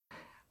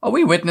Are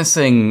we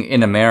witnessing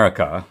in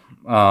America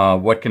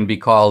what can be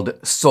called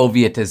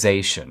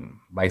Sovietization?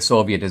 By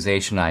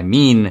Sovietization, I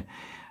mean,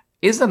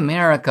 is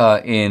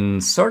America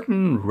in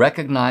certain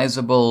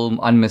recognizable,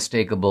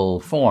 unmistakable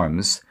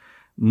forms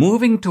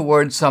moving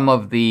towards some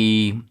of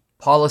the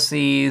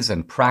policies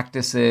and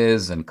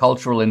practices and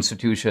cultural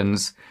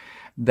institutions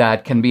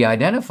that can be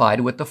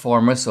identified with the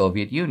former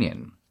Soviet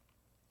Union?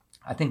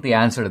 I think the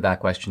answer to that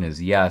question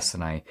is yes,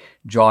 and I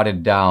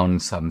jotted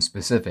down some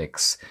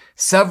specifics.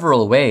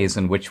 Several ways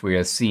in which we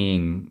are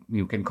seeing,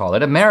 you can call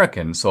it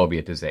American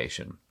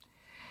Sovietization.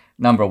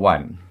 Number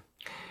one,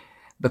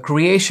 the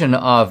creation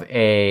of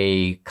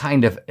a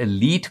kind of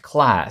elite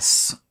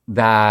class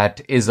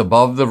that is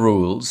above the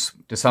rules,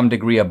 to some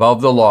degree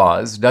above the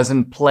laws,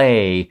 doesn't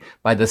play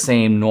by the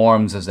same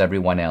norms as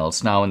everyone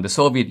else. Now, in the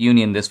Soviet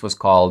Union, this was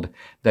called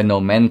the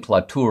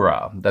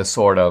nomenklatura, the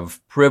sort of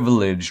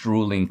privileged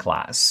ruling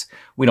class.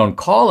 We don't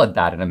call it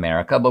that in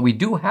America, but we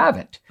do have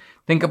it.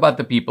 Think about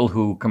the people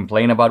who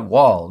complain about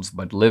walls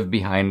but live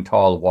behind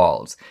tall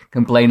walls,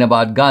 complain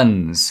about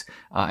guns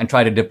and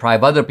try to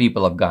deprive other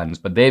people of guns,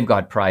 but they've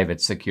got private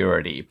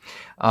security,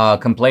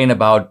 complain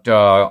about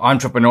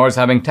entrepreneurs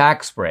having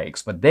tax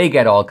breaks, but they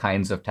get all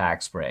kinds of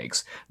tax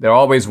breaks. They're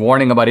always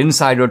warning about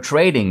insider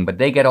trading, but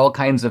they get all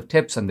kinds of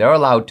tips and they're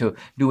allowed to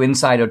do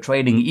insider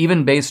trading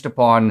even based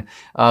upon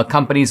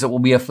companies that will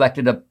be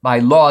affected by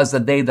laws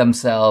that they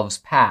themselves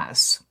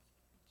pass.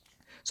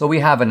 So we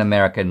have an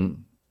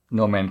American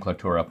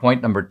nomenclatura.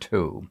 Point number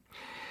two,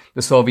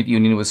 the Soviet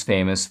Union was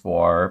famous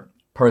for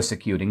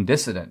persecuting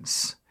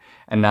dissidents.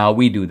 And now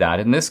we do that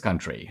in this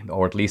country,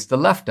 or at least the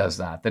left does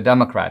that. The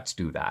Democrats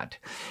do that.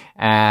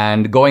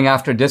 And going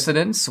after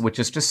dissidents, which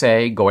is to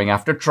say, going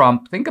after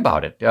Trump, think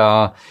about it.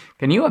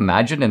 Can you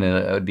imagine in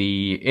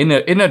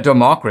a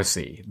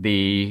democracy,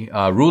 the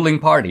ruling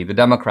party, the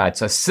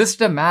Democrats, are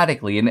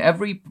systematically, in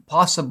every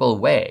possible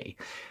way,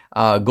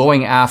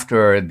 going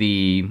after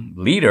the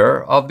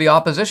leader of the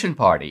opposition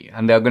party,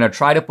 and they're going to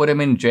try to put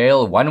him in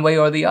jail one way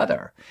or the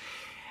other.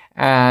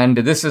 And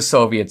this is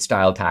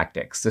Soviet-style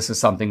tactics. This is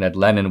something that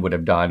Lenin would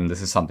have done.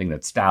 This is something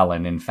that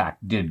Stalin, in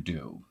fact, did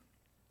do.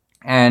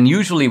 And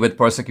usually with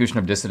persecution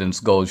of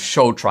dissidents goes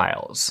show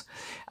trials.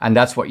 And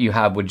that's what you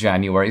have with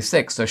January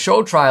 6th. A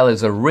show trial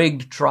is a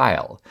rigged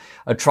trial,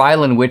 a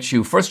trial in which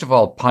you, first of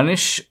all,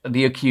 punish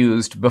the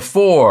accused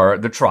before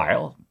the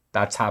trial.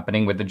 That's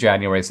happening with the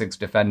January 6th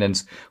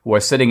defendants who are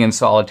sitting in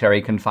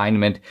solitary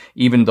confinement,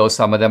 even though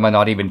some of them are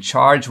not even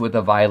charged with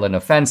a violent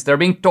offense. They're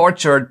being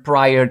tortured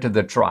prior to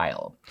the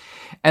trial.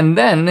 And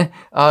then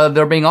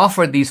they're being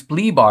offered these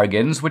plea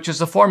bargains, which is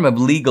a form of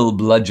legal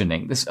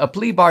bludgeoning. A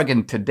plea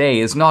bargain today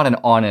is not an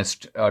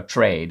honest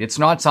trade. It's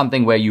not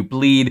something where you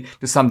plead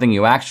to something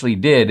you actually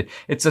did.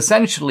 It's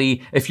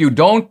essentially, if you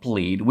don't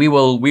plead, we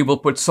will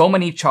put so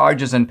many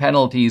charges and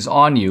penalties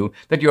on you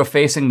that you're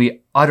facing the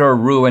utter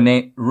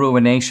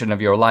ruination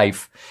of your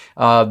life,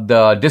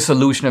 the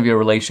dissolution of your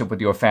relationship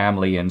with your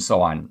family, and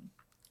so on.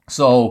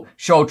 So,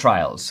 show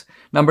trials.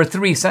 Number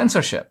three,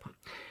 censorship.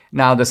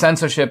 Now, the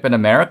censorship in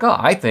America,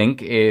 I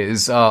think,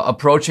 is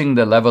approaching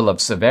the level of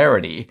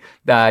severity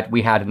that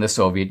we had in the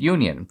Soviet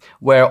Union,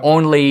 where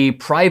only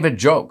private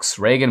jokes.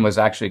 Reagan was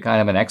actually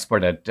kind of an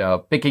expert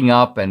at picking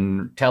up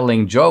and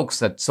telling jokes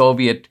that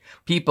Soviet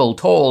people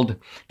told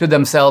to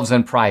themselves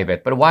in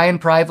private. But why in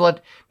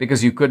private?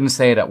 Because you couldn't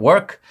say it at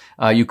work.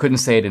 You couldn't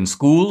say it in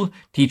school.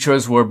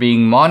 Teachers were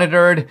being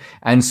monitored.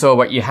 And so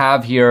what you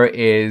have here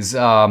is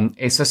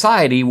a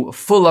society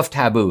full of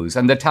taboos.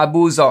 And the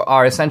taboos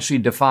are essentially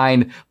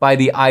defined by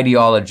the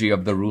ideology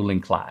of the ruling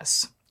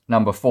class.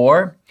 Number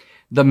four,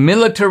 the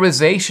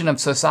militarization of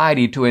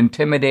society to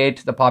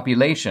intimidate the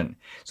population.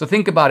 So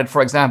think about it,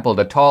 for example,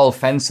 the tall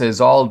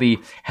fences, all the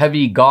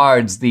heavy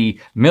guards, the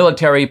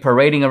military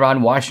parading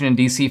around Washington,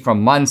 D.C. for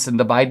months in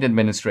the Biden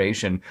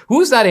administration.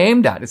 Who's that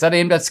aimed at? Is that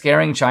aimed at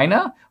scaring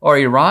China or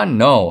Iran?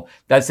 No,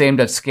 that's aimed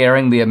at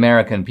scaring the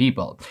American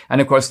people. And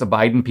of course, the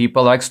Biden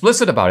people are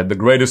explicit about it. The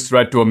greatest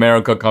threat to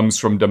America comes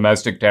from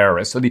domestic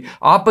terrorists. So the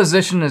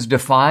opposition is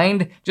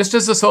defined, just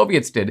as the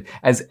Soviets did,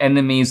 as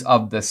enemies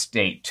of the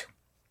state.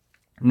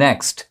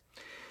 Next,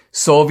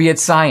 Soviet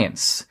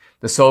science.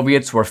 The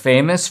Soviets were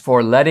famous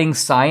for letting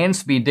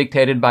science be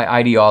dictated by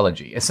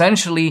ideology.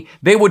 Essentially,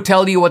 they would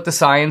tell you what the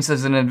science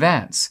is in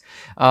advance.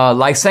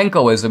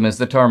 Lysenkoism is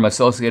the term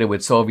associated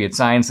with Soviet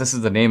science. This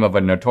is the name of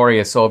a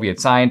notorious Soviet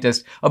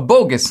scientist, a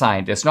bogus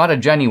scientist, not a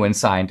genuine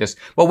scientist,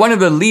 but one of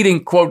the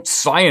leading, quote,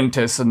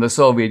 scientists in the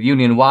Soviet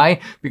Union. Why?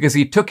 Because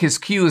he took his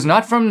cues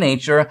not from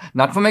nature,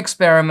 not from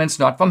experiments,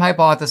 not from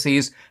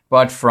hypotheses,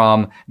 but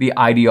from the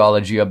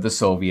ideology of the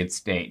Soviet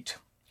state.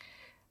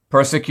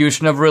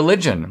 Persecution of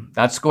religion.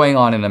 That's going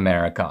on in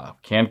America.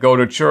 Can't go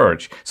to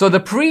church. So the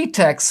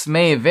pretexts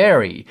may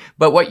vary,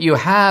 but what you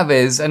have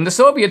is, and the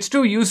Soviets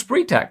too use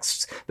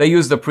pretexts. They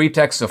use the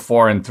pretext of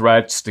foreign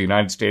threats. The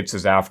United States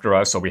is after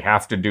us, so we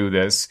have to do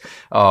this.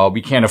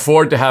 We can't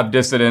afford to have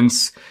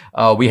dissidents.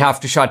 We have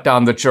to shut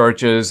down the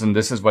churches, and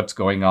this is what's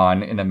going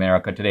on in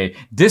America today.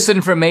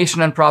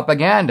 Disinformation and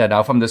propaganda.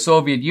 Now, from the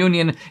Soviet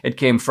Union, it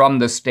came from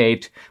the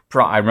state.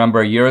 I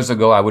remember years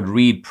ago, I would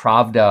read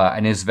Pravda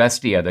and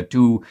Izvestia, the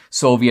two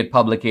Soviet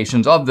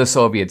publications of the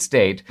Soviet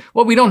state.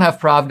 Well, we don't have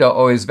Pravda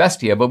or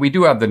Izvestia, but we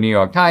do have the New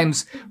York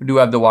Times, we do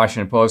have the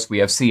Washington Post, we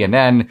have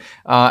CNN,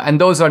 and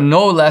those are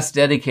no less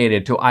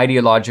dedicated to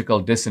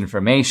ideological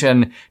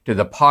disinformation, to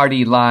the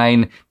party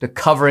line, to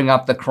covering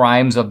up the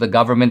crimes of the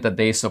government that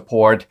they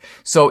support.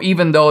 So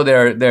even though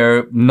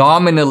they're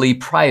nominally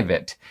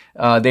private,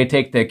 they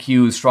take their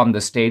cues from the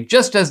state,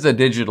 just as the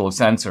digital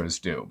censors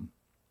do.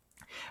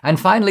 And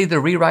finally,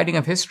 the rewriting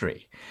of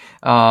history.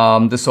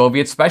 The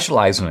Soviets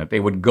specialized in it. They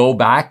would go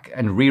back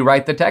and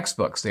rewrite the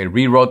textbooks. They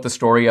rewrote the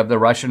story of the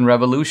Russian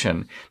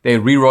Revolution. They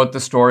rewrote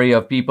the story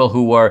of people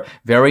who were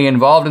very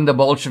involved in the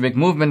Bolshevik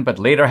movement, but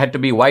later had to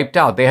be wiped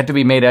out. They had to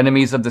be made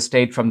enemies of the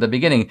state from the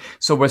beginning.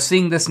 So we're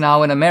seeing this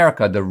now in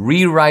America, the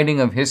rewriting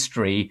of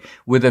history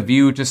with a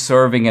view to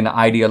serving an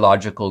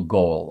ideological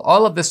goal.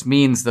 All of this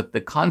means that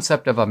the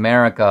concept of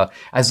America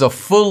as a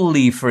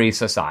fully free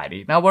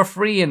society. Now, we're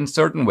free in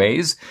certain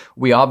ways.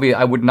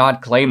 I would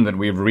not claim that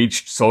we've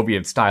reached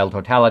Soviet-style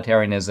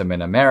totalitarianism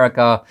in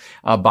America.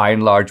 By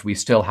and large, we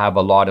still have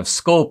a lot of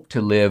scope to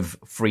live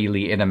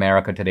freely in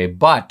America today,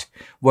 but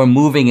we're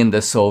moving in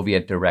the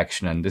Soviet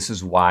direction, and this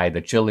is why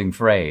the chilling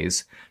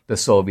phrase, the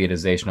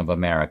Sovietization of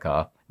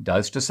America,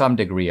 does to some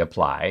degree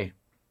apply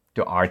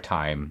to our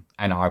time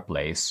and our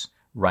place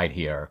right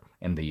here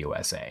in the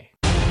USA.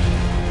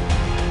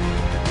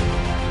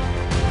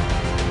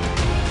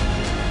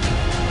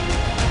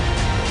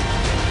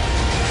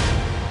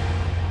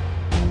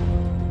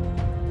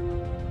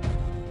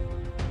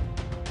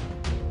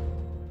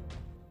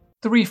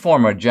 Three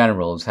former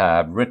generals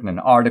have written an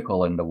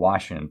article in the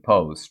Washington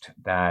Post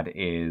that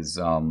is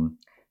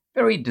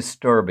very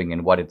disturbing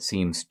in what it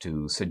seems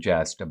to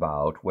suggest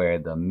about where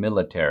the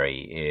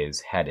military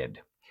is headed.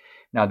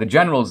 Now, the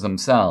generals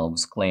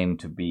themselves claim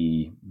to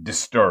be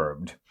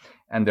disturbed,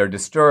 and they're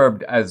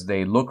disturbed as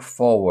they look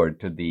forward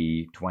to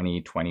the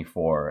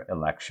 2024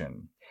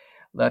 election.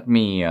 Let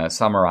me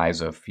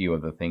summarize a few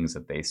of the things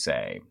that they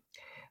say.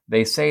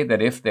 They say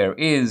that if there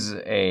is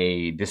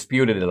a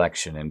disputed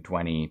election in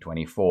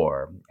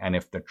 2024, and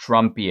if the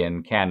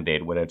Trumpian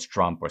candidate, whether it's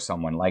Trump or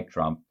someone like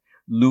Trump,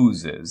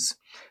 loses,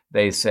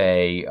 they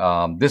say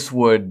this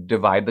would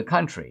divide the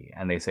country,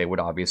 and they say would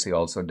obviously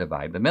also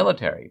divide the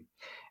military.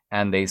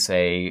 And they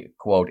say,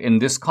 quote, in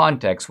this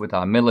context, with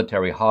our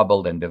military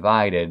hobbled and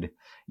divided,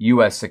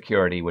 U.S.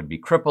 security would be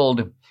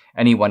crippled.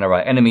 Any one of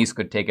our enemies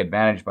could take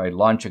advantage by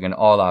launching an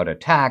all-out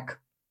attack.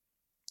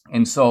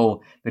 And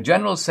so the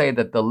generals say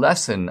that the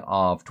lesson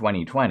of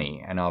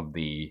 2020 and of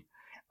the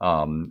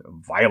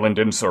violent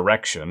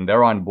insurrection,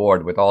 they're on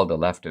board with all the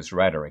leftist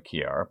rhetoric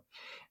here.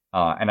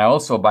 And I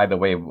also, by the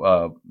way,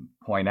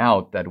 point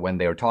out that when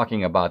they're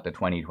talking about the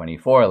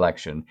 2024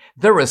 election,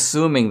 they're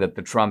assuming that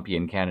the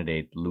Trumpian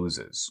candidate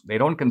loses. They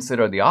don't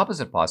consider the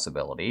opposite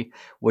possibility,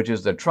 which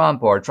is that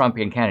Trump or a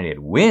Trumpian candidate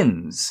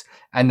wins,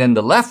 and then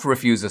the left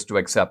refuses to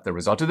accept the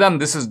result. To them,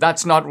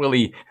 that's not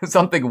really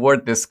something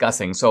worth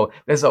discussing. So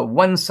there's a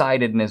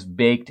one-sidedness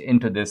baked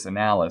into this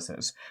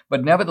analysis.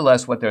 But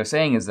nevertheless, what they're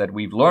saying is that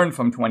we've learned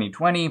from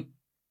 2020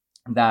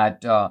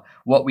 that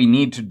what we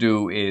need to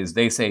do is,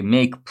 they say,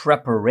 make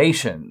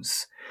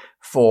preparations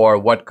for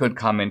what could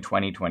come in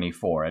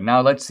 2024. And now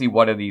let's see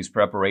what are these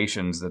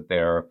preparations that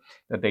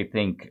they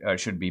think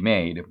should be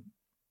made.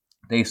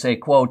 They say,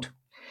 quote,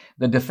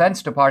 the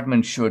Defense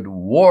Department should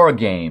war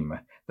game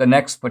the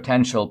next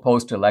potential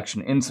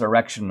post-election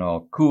insurrection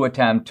or coup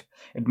attempt.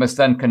 It must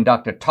then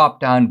conduct a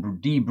top-down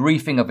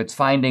debriefing of its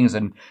findings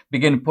and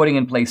begin putting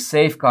in place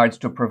safeguards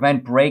to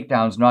prevent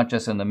breakdowns, not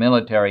just in the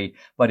military,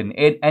 but in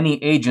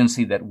any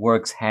agency that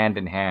works hand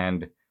in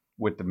hand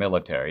with the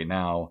military.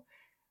 Now,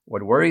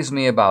 what worries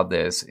me about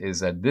this is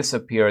that this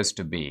appears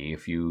to be,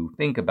 if you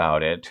think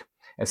about it,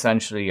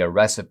 essentially a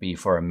recipe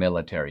for a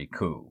military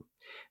coup.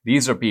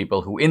 These are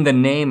people who, in the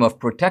name of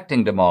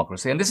protecting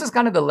democracy, and this is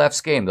kind of the left's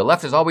game. The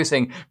left is always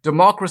saying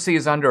democracy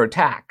is under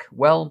attack.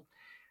 Well,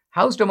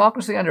 how's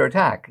democracy under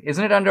attack?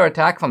 Isn't it under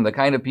attack from the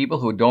kind of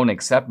people who don't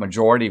accept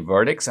majority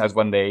verdicts,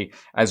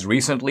 as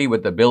recently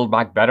with the Build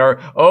Back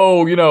Better?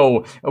 Oh, we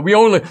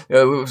only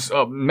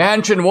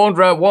Manchin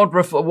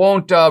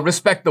won't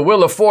respect the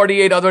will of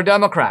 48 other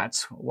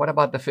Democrats. What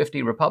about the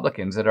 50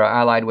 Republicans that are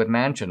allied with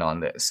Manchin on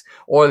this?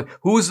 Or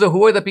who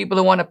are the people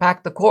who want to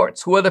pack the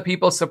courts? Who are the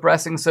people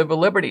suppressing civil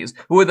liberties?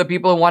 Who are the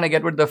people who want to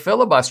get rid of the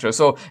filibuster?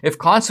 So if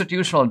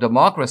constitutional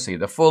democracy,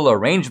 the full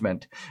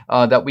arrangement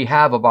that we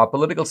have of our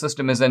political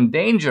system, is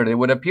endangered, it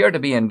would appear to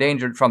be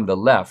endangered from the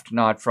left,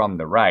 not from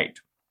the right.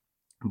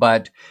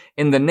 But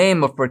in the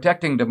name of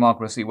protecting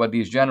democracy, what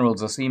these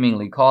generals are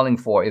seemingly calling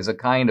for is a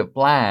kind of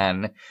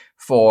plan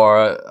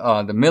for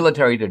the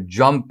military to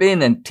jump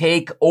in and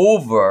take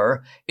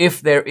over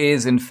if there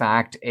is, in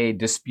fact, a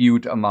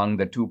dispute among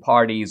the two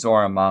parties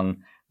or among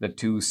the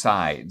two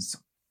sides.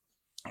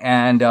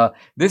 And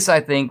this, I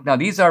think, now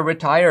these are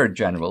retired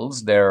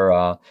generals.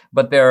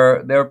 But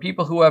they're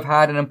people who have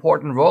had an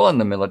important role in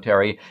the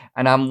military,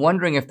 and I'm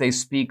wondering if they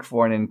speak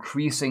for an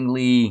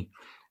increasingly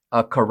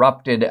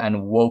corrupted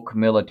and woke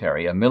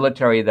military, a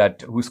military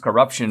whose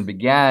corruption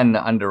began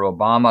under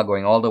Obama,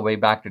 going all the way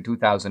back to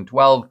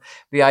 2012.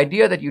 The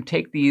idea that you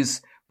take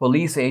these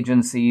police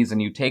agencies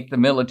and you take the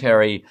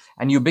military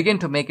and you begin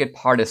to make it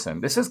partisan.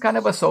 This is kind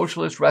of a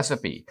socialist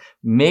recipe.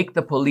 Make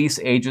the police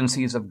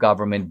agencies of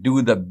government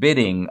do the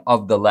bidding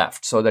of the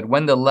left, so that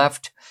when the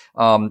left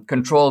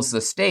controls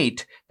the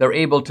state, they're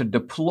able to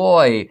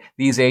deploy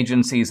these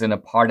agencies in a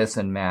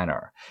partisan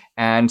manner.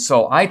 And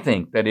so I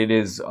think that it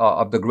is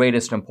of the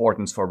greatest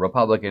importance for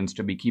Republicans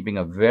to be keeping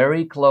a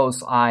very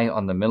close eye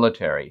on the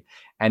military.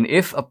 And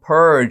if a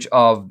purge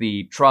of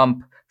the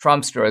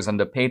Trumpsters and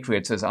the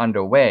patriots is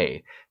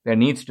underway, there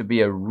needs to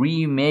be a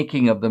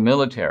remaking of the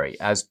military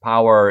as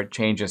power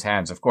changes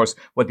hands. Of course,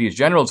 what these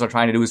generals are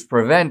trying to do is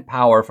prevent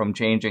power from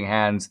changing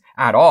hands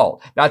at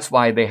all. That's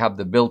why they have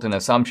the built-in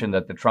assumption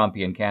that the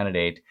Trumpian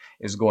candidate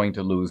is going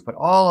to lose. But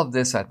all of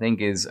this, I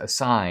think, is a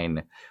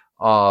sign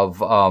of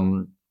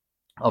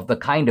the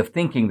kind of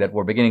thinking that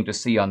we're beginning to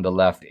see on the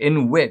left,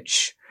 in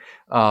which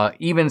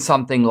even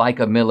something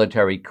like a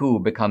military coup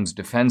becomes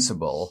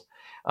defensible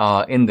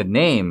in the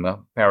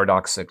name,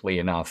 paradoxically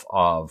enough,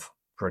 of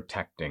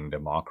protecting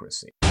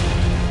democracy.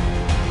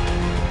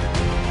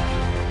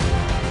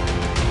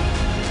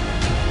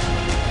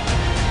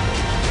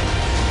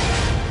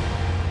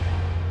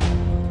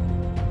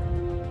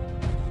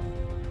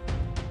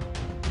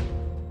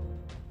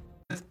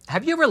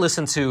 Have you ever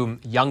listened to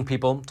young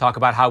people talk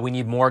about how we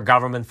need more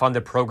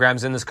government-funded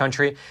programs in this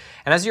country?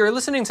 And as you're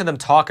listening to them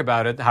talk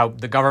about it, how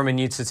the government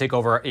needs to take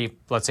over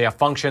let's say, a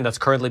function that's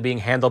currently being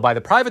handled by the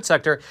private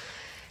sector,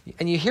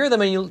 and you hear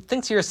them and you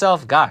think to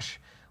yourself, gosh,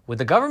 would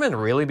the government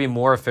really be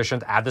more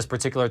efficient at this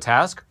particular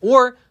task?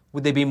 Or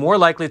would they be more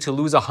likely to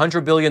lose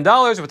 $100 billion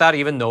without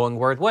even knowing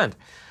where it went?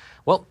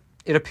 Well,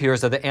 it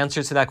appears that the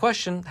answer to that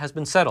question has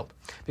been settled.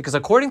 Because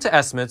according to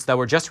estimates that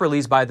were just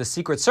released by the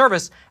Secret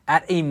Service,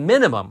 at a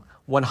minimum,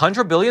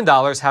 $100 billion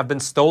have been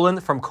stolen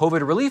from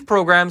COVID relief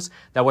programs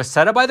that were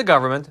set up by the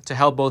government to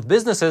help both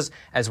businesses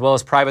as well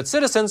as private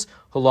citizens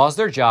who lost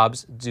their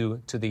jobs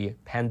due to the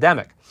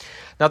pandemic.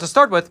 Now, to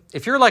start with,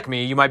 if you're like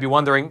me, you might be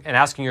wondering and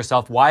asking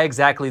yourself why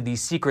exactly the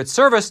Secret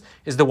Service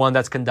is the one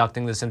that's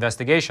conducting this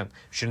investigation.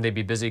 Shouldn't they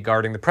be busy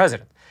guarding the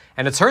president?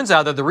 And it turns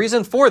out that the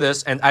reason for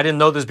this, and I didn't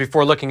know this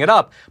before looking it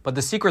up, but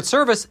the Secret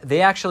Service, they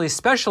actually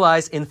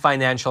specialize in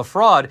financial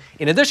fraud,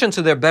 in addition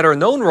to their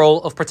better-known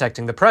role of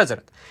protecting the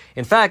president.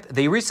 In fact,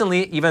 they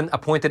recently even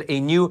appointed a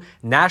new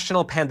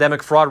National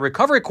Pandemic Fraud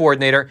Recovery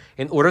Coordinator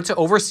in order to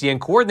oversee and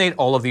coordinate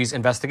all of these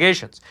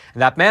investigations.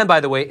 And that man, by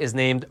the way, is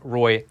named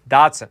Roy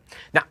Dodson.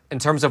 Now, in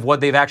terms of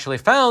what they've actually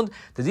found,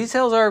 the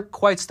details are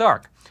quite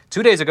stark.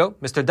 2 days ago,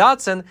 Mr.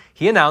 Dodson,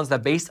 he announced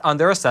that based on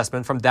their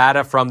assessment from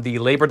data from the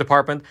Labor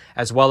Department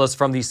as well as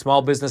from the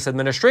Small Business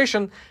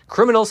Administration,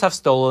 criminals have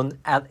stolen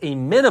at a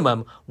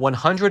minimum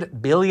 $100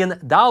 billion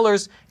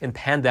in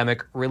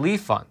pandemic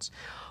relief funds.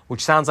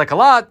 Which sounds like a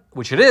lot,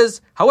 which it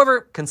is.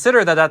 However,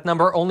 consider that that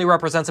number only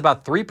represents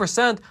about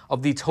 3%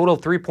 of the total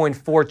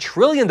 $3.4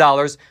 trillion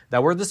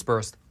that were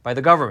dispersed by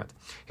the government.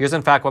 Here's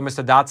in fact what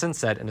Mr. Dodson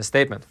said in a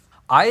statement.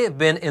 I have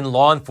been in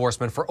law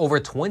enforcement for over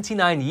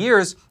 29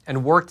 years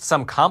and worked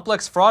some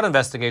complex fraud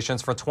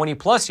investigations for 20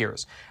 plus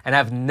years, and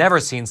have never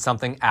seen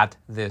something at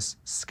this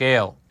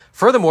scale.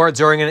 Furthermore,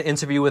 during an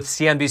interview with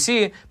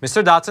CNBC,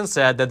 Mr. Dodson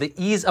said that the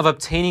ease of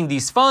obtaining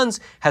these funds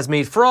has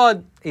made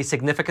fraud a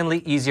significantly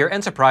easier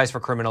enterprise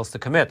for criminals to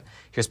commit.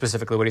 Here's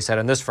specifically what he said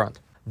on this front.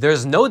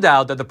 There's no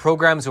doubt that the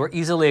programs were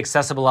easily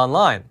accessible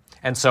online.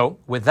 And so,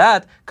 with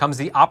that comes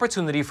the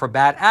opportunity for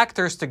bad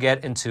actors to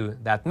get into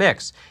that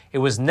mix. It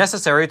was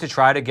necessary to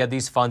try to get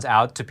these funds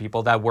out to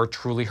people that were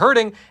truly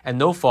hurting and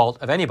no fault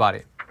of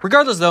anybody.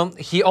 Regardless, though,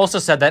 he also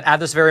said that at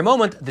this very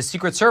moment, the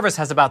Secret Service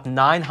has about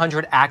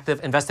 900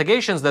 active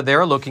investigations that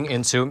they're looking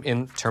into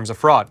in terms of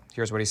fraud.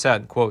 Here's what he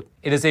said, quote,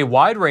 "It is a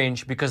wide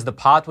range because the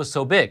pot was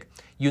so big.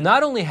 You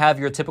not only have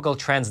your typical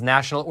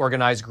transnational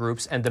organized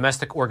groups and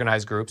domestic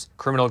organized groups,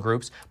 criminal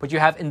groups, but you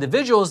have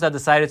individuals that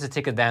decided to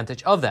take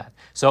advantage of that.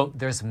 So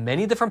there's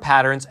many different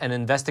patterns and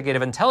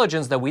investigative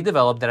intelligence that we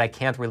developed that I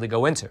can't really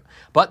go into.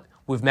 But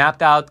we've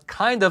mapped out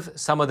kind of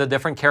some of the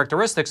different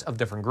characteristics of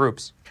different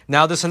groups."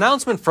 Now, this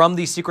announcement from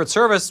the Secret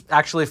Service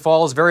actually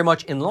falls very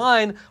much in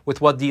line with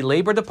what the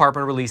Labor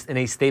Department released in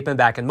a statement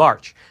back in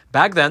March.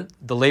 Back then,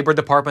 the Labor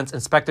Department's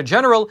Inspector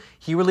General,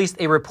 he released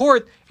a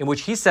report in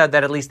which he said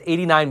that at least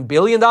 $89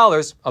 billion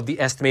of the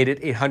estimated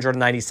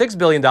 $896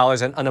 billion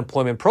in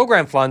unemployment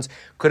program funds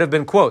could have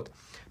been, quote,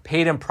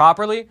 paid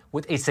improperly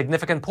with a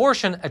significant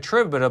portion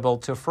attributable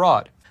to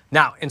fraud.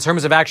 Now, in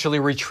terms of actually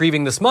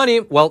retrieving this money,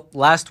 well,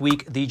 last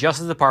week, the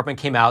Justice Department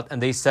came out and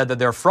they said that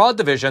their fraud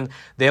division,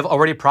 they have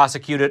already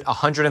prosecuted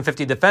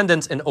 150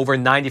 defendants in over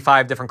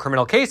 95 different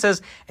criminal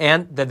cases,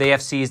 and that they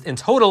have seized in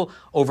total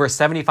over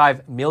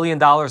 $75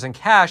 million in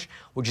cash,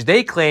 which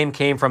they claim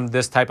came from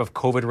this type of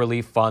COVID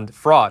relief fund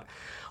fraud.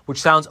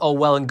 Which sounds all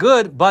well and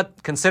good,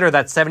 but consider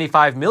that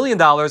 $75 million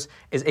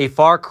is a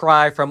far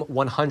cry from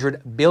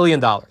 $100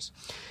 billion.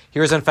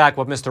 Here's in fact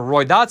what Mr.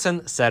 Roy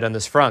Dodson said on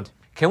this front.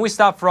 Can we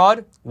stop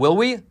fraud? Will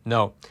we?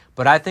 No.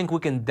 But I think we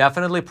can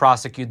definitely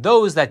prosecute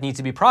those that need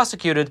to be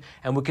prosecuted,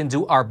 and we can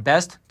do our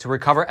best to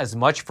recover as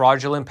much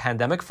fraudulent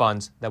pandemic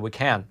funds that we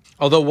can.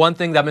 Although one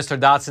thing that Mr.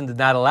 Dodson did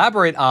not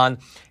elaborate on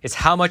is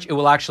how much it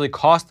will actually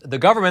cost the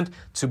government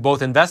to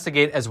both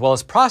investigate as well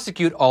as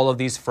prosecute all of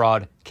these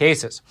fraud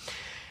cases.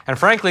 And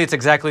frankly, it's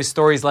exactly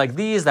stories like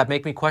these that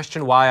make me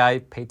question why I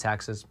pay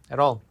taxes at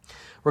all.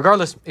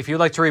 Regardless, if you'd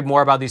like to read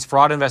more about these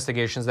fraud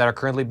investigations that are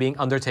currently being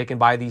undertaken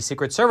by the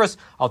Secret Service,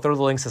 I'll throw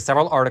the links to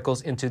several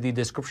articles into the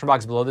description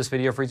box below this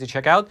video for you to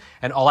check out.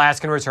 And all I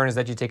ask in return is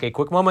that you take a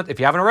quick moment, if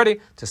you haven't already,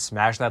 to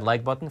smash that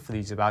like button for the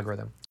YouTube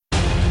algorithm.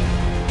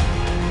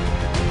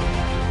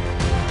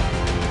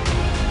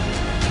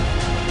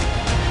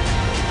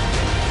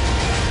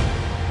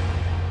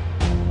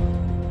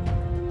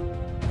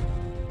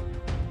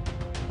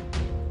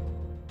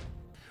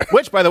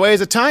 Which, by the way,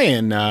 is a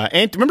tie-in.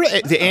 Remember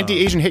the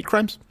anti-Asian hate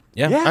crimes?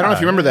 Yeah. I don't know if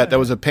you remember that. That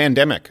was a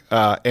pandemic,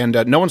 and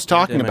no one's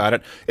talking about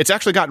it. It's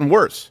actually gotten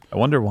worse. I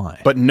wonder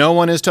why. But no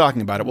one is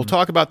talking about it. We'll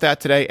talk about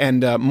that today.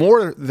 And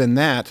more than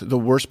that, the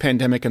worst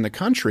pandemic in the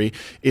country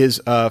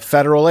is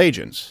federal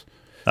agents.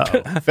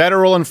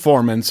 Federal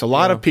informants. A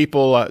lot of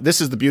people,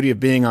 this is the beauty of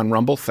being on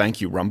Rumble.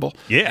 Thank you, Rumble.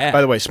 Yeah. By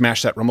the way,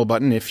 smash that Rumble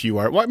button if you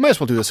are. Well, I might as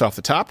well do this off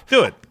the top.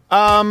 Do it.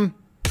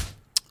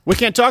 We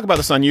can't talk about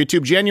this on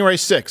YouTube. January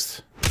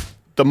 6th.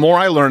 The more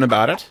I learn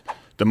about it,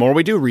 the more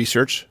we do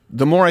research,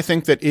 the more I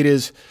think that it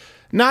is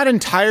not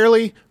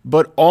entirely,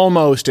 but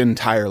almost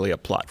entirely a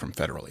plot from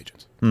federal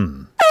agents.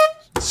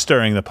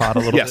 Stirring the pot a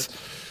little Yes. bit.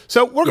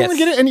 So we're going to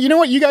get it. And you know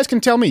what? You guys can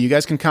tell me. You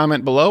guys can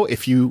comment below.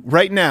 If you,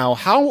 right now,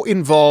 how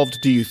involved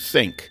do you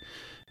think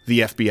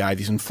the FBI,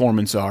 these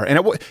informants are? And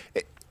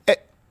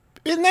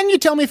then you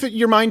tell me if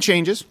your mind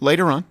changes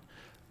later on.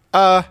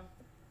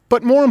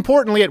 But more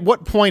importantly, at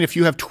what point, if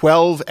you have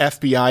 12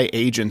 FBI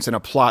agents in a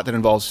plot that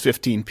involves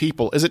 15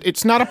 people,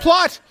 it's not a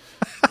plot?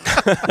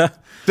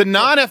 The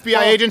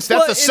non-FBI agents,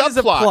 that's a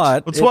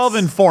subplot. Well, 12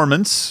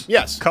 informants.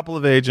 Yes. A couple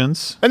of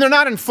agents. And they're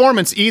not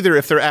informants either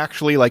if they're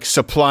actually like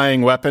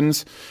supplying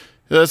weapons.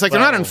 It's like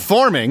they're not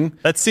informing.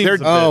 That seems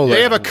a bit,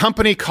 they have a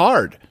company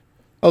card.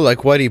 Oh, like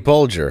Whitey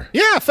Bulger.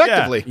 Yeah,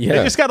 effectively. Yeah.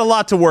 They just got a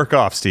lot to work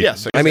off, Steve.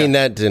 Yes. I mean,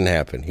 that didn't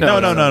happen. No,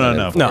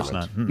 of course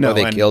not. No,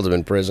 they killed him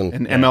in prison.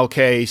 And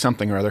MLK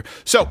something or other.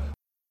 So,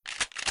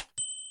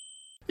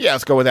 yeah,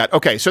 let's go with that.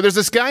 Okay, so there's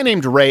this guy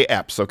named Ray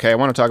Epps, okay? I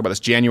want to talk about this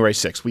January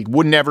 6th. We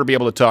would never be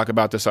able to talk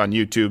about this on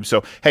YouTube.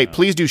 So, hey,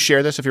 please do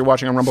share this if you're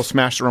watching on Rumble.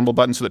 Smash the Rumble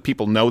button so that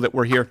people know that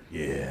we're here.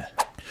 Yeah.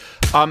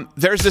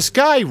 There's this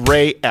guy,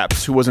 Ray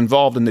Epps, who was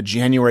involved in the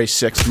January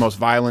 6th most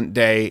violent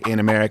day in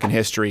American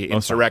history,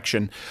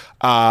 insurrection.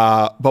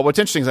 But what's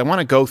interesting is I want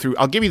to go through,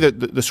 I'll give you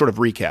the sort of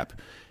recap.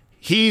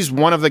 He's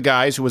one of the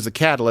guys who was the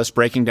catalyst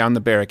breaking down the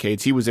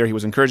barricades. He was there. He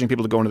was encouraging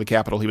people to go into the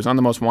Capitol. He was on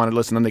the most wanted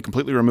list, and then they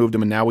completely removed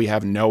him, and now we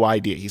have no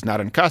idea. He's not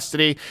in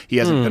custody. He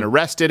hasn't been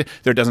arrested.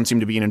 There doesn't seem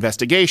to be an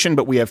investigation,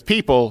 but we have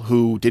people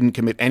who didn't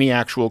commit any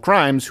actual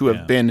crimes who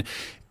have been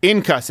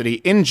in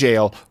custody, in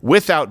jail,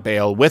 without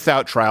bail,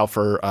 without trial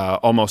for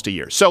almost a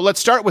year. So let's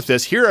start with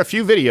this. Here are a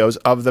few videos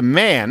of the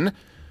man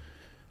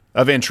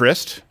of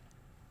interest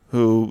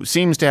who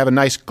seems to have a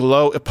nice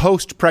glow, a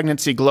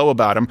post-pregnancy glow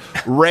about him,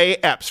 Ray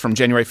Epps from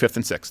January 5th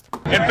and 6th.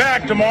 In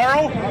fact,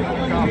 tomorrow,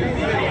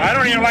 I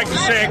don't even like to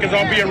say it because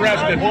I'll be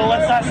arrested. Well,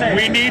 let's not say it.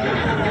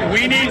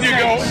 We need to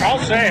go, I'll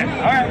say it.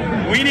 All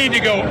right. We need to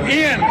go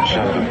in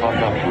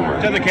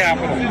to the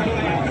Capitol.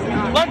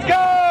 Let's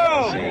go!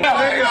 So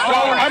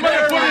I'm going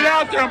to put it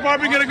out there. I'm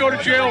probably going to go to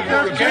jail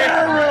for it, okay?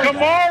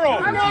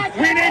 Tomorrow,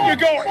 we need to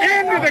go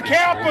into the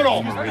Capitol.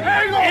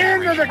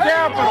 Into the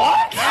Capitol.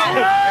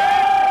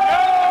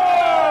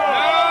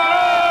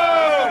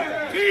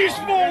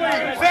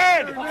 Peacefully.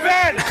 Fed.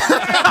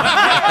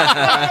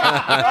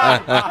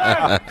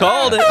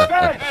 Called it.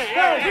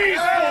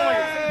 Peacefully.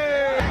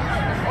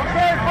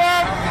 Okay,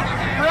 folks,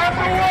 grab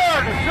the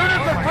word. As soon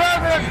as the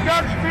president's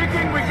done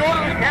speaking, we go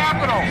to the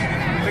Capitol.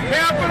 The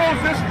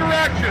Capitol's this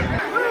direction.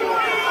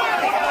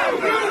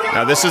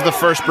 Now, this is the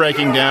first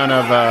breaking down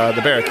of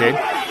the barricade.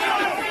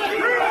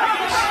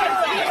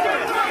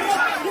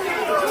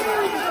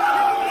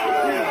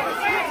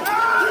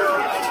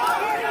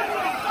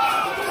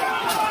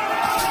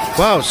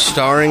 Wow,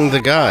 starring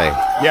the guy.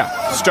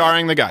 Yeah,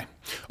 starring the guy.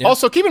 Yeah.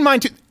 Also, keep in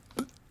mind, too,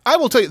 I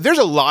will tell you, there's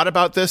a lot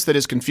about this that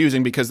is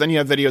confusing because then you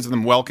have videos of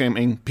them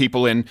welcoming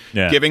people in,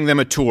 giving them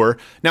a tour.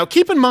 Now,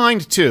 keep in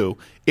mind, too,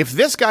 if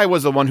this guy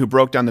was the one who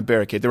broke down the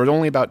barricade, there were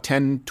only about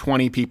 10,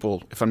 20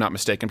 people, if I'm not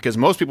mistaken, because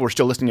most people were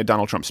still listening to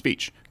Donald Trump's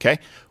speech, okay?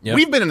 Yep.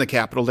 We've been in the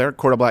Capitol there,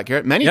 Cordell Black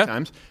Garrett, many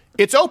times.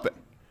 It's open.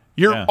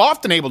 You're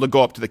often able to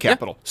go up to the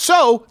Capitol.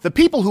 So the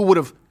people who would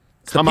have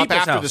come up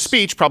after the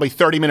speech, probably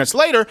 30 minutes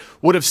later,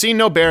 would have seen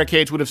no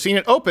barricades, would have seen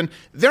it open.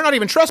 They're not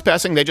even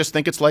trespassing. They just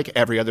think it's like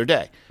every other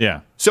day.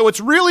 Yeah. So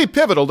it's really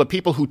pivotal to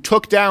people who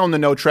took down the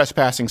no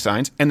trespassing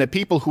signs and the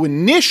people who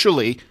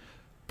initially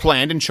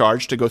planned and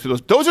charged to go through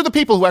those. Those are the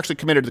people who actually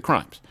committed the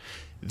crimes.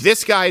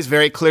 This guy is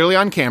very clearly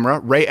on camera,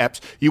 Ray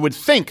Epps. You would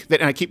think that,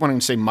 and I keep wanting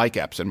to say Mike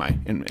Epps in my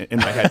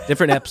head.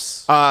 Different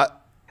Epps.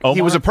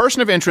 He was a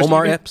person of interest.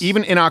 Omar Epps.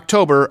 Even in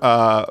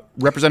October,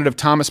 Representative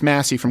Thomas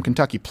Massey from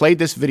Kentucky played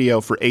this video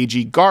for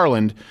A.G.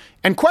 Garland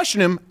and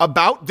questioned him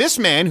about this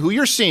man who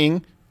you're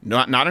seeing,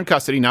 not in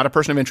custody, not a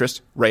person of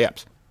interest, Ray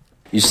Epps.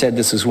 You said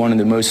this is one of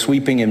the most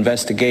sweeping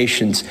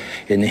investigations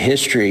in the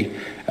history.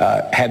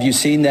 Have you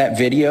seen that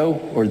video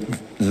or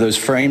those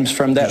frames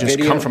from that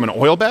video? Come from an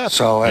oil bath?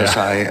 So as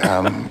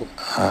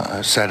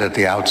I said at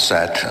the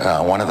outset,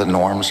 one of the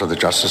norms of the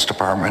Justice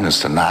Department is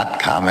to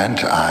not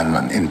comment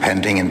on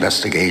impending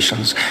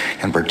investigations,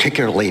 and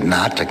particularly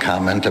not to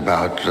comment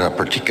about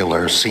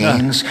particular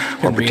scenes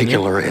or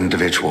particular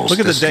individuals. Look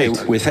at the date.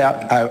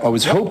 I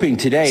was hoping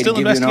today to give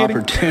you an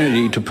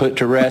opportunity to put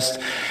to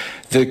rest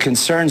the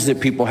concerns that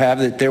people have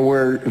that there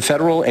were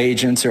federal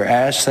agents or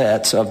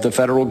assets of the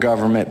federal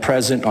government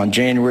present on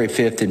January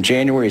 5th and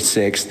January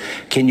 6th.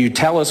 Can you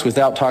tell us,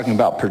 without talking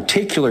about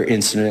particular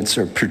incidents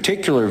or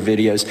particular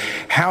videos,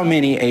 how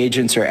many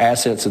agents or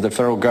assets of the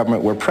federal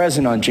government were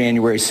present on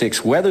January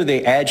 6th, whether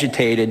they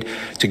agitated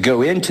to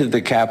go into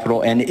the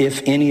Capitol, and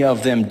if any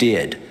of them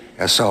did?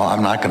 So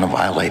I'm not going to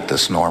violate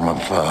this norm of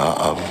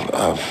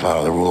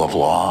the rule of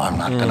law. I'm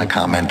not going to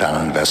comment on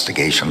an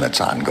investigation that's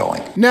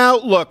ongoing. Now,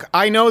 look,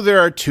 I know there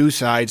are two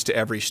sides to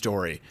every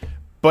story,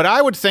 but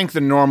I would think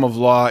the norm of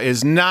law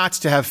is not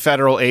to have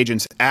federal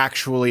agents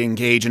actually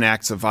engage in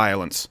acts of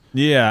violence.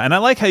 Yeah, and I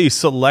like how you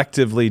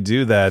selectively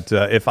do that.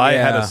 If I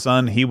had a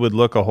son, he would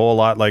look a whole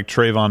lot like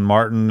Trayvon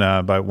Martin,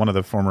 by one of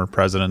the former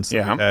presidents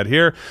that we had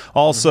here.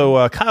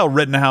 Also, Kyle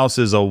Rittenhouse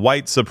is a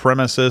white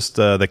supremacist.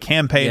 The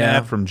campaign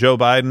ad from Joe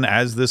Biden,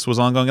 as this was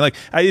ongoing.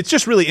 It's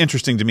just really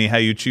interesting to me how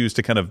you choose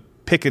to kind of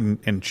pick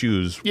and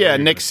choose. Yeah,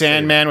 Nick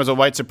Sandmann was a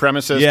white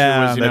supremacist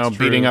who was,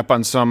 beating up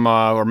on some,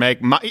 they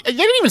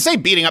didn't even say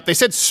beating up. They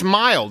said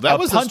smiled. That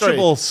was the story.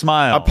 Punchable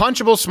smile. A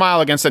punchable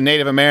smile against a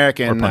Native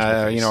American,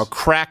 a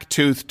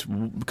crack-toothed,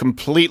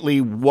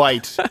 completely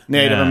white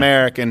Native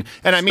American.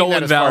 And I mean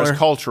that as far as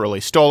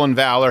culturally. Stolen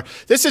valor.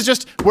 This is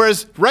just,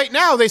 whereas right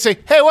now they say,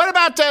 hey, what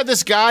about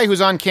this guy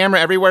who's on camera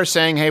everywhere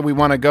saying, hey, we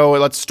want to go,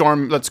 let's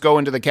go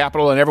into the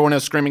Capitol, and everyone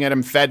is screaming at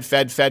him, fed.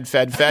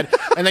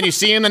 And then you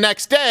see him the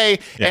next day,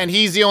 and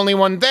he's the only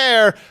one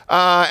there,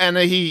 and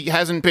he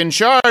hasn't been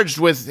charged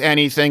with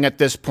anything at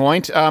this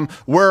point.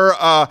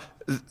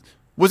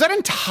 Was that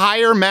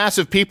entire mass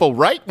of people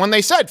right when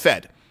they said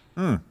fed?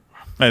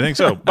 I think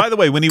so. By the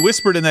way, when he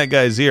whispered in that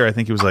guy's ear, I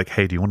think he was like,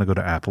 hey, do you want to go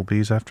to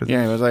Applebee's after this?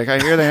 Yeah, he was like, I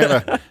hear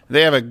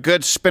they have a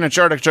good spinach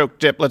artichoke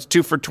dip. Let's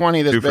 2 for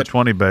 $20 this 2 for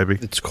 $20, baby.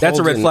 That's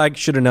a red flag.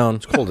 Should have known.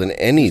 It's called an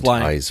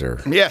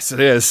anytizer. Yes, it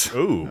is.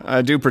 Ooh.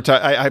 I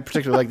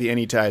particularly like the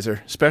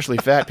anytizer, especially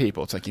fat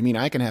people. It's like, you mean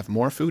I can have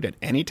more food at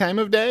any time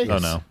of day? Oh,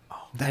 no.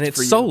 And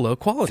it's so low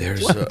quality.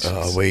 There's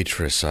a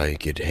waitress I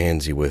get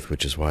handsy with,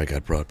 which is why I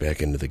got brought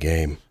back into the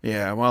game.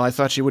 Yeah, well, I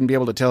thought she wouldn't be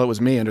able to tell it was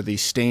me under the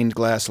stained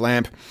glass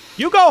lamp.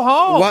 You go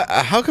home.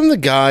 How come the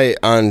guy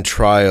on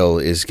trial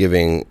is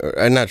giving,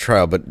 not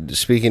trial, but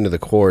speaking to the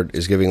court,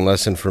 is giving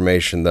less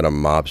information than a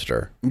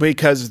mobster?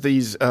 Because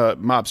these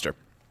mobster.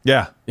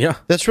 Yeah.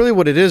 That's really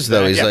what it is,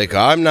 though. He's like,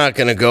 I'm not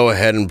going to go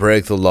ahead and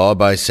break the law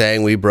by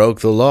saying we broke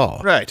the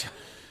law. Right.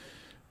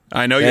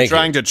 I know you're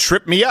trying to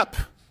trip me up.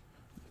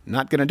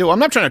 Not going to do it. I'm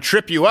not trying to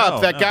trip you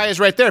up. That guy is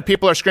right there.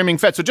 People are screaming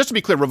fed. So just to be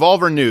clear,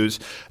 Revolver News,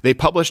 they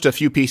published a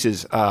few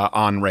pieces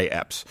on Ray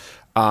Epps.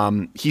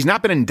 He's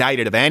not been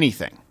indicted of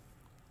anything,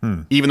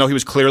 even though he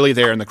was clearly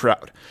there in the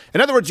crowd.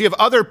 In other words, you have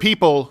other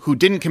people who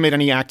didn't commit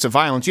any acts of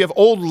violence. You have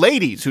old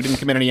ladies who didn't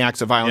commit any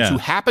acts of violence who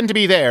happened to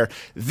be there.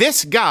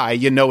 This guy,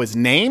 you know his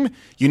name.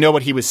 You know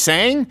what he was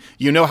saying.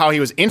 You know how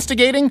he was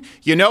instigating.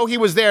 You know he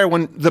was there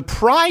when the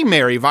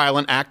primary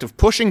violent act of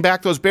pushing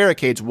back those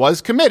barricades was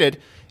committed.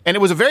 And it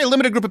was a very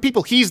limited group of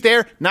people. He's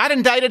there, not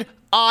indicted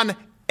on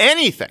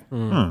anything.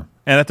 And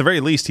at the very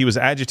least, he was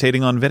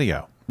agitating on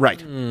video.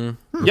 Right.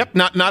 Yep.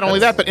 Not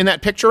only that, but in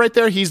that picture right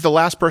there, he's the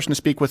last person to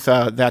speak with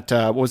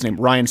what was his name?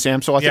 Ryan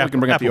Samsel. I think we can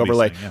bring up the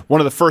overlay. One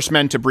of the first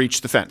men to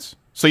breach the fence.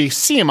 So you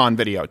see him on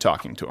video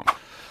talking to him.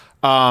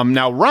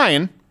 Now,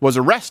 Ryan was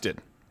arrested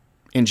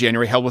in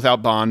January, held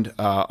without bond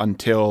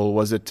until,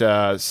 was it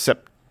August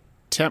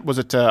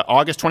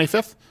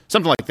 25th?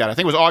 Something like that. I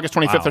think it was August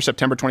 25th or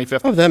September 25th.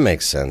 Oh, that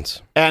makes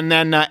sense. And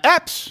then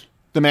Epps,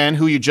 the man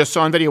who you just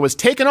saw on video, was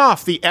taken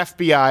off the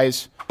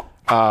FBI's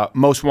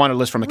most wanted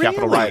list from the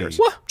Capitol rioters.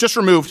 What? Just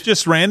removed.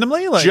 Just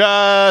randomly?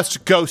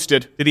 Just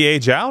ghosted. Did he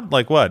age out?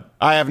 Like what?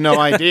 I have no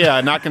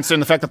idea. Not considering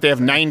the fact that they have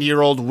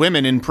 90-year-old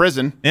women in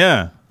prison.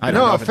 Yeah.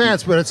 No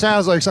offense, but it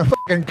sounds like some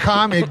fucking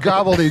commie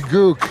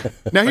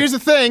gobbledygook. Now, here's the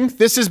thing.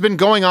 This has been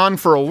going on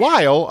for a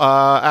while.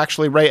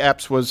 Actually, Ray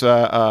Epps was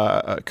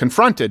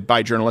confronted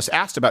by journalists,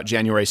 asked about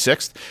January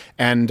 6th,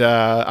 and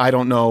I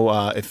don't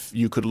know if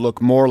you could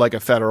look more like a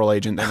federal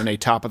agent than in a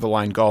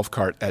top-of-the-line golf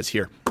cart as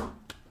here.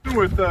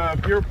 With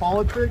pure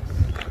politics,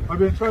 I've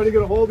been trying to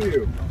get a hold of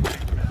you.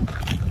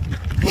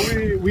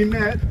 We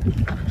met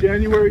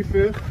January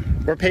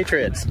 5th. We're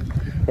patriots.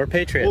 We're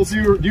patriots.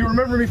 Well, do you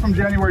remember me from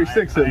January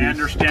 6th? I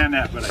understand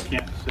that, but I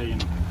can't say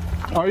anything.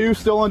 Are you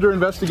still under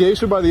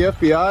investigation by the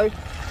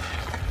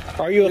FBI?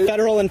 Are you a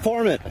federal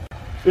informant?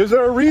 Is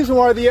there a reason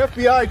why the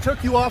FBI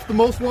took you off the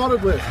most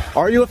wanted list?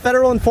 Are you a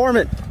federal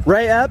informant?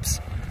 Ray Epps?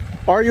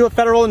 Are you a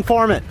federal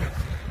informant?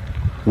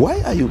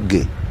 Why are you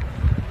gay?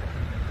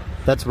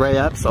 That's Ray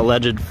Epps,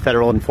 alleged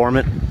federal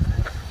informant,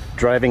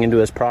 driving into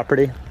his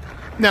property.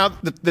 Now,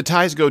 the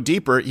ties go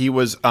deeper. He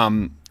was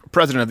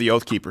president of the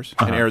Oath Keepers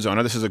in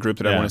Arizona. This is a group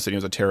that everyone is saying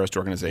was a terrorist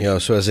organization. He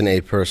also has an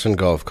 8-person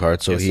golf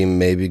cart, so he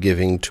may be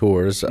giving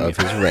tours of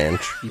his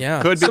ranch.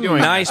 Yeah, could be some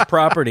doing nice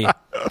property.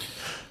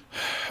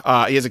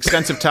 He has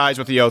extensive ties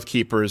with the Oath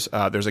Keepers.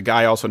 There's a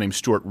guy also named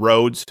Stuart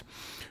Rhodes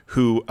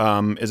who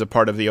is a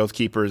part of the Oath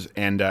Keepers,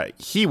 and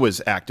he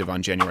was active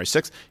on January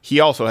 6th. He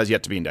also has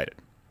yet to be indicted.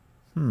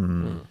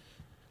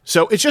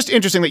 So it's just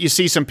interesting that you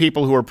see some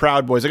people who are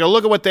Proud Boys. They go,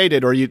 look at what they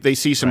did. Or they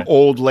see some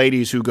old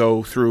ladies who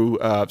go through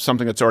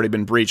something that's already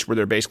been breached where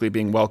they're basically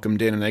being welcomed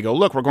in. And they go,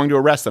 look, we're going to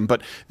arrest them.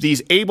 But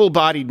these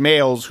able-bodied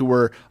males who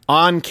were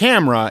on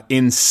camera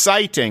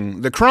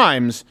inciting the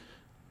crimes,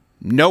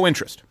 no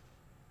interest.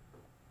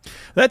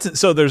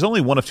 So there's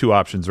only one of two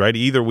options, right?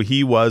 Either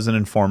he was an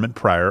informant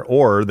prior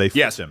or they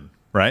flipped him.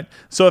 Right?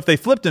 So if they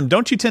flipped him,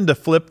 don't you tend to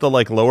flip the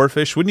lower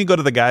fish? Wouldn't you go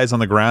to the guys on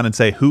the ground and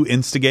say, who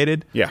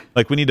instigated? Yeah.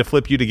 Like, we need to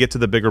flip you to get to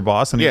the bigger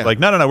boss. And he's like,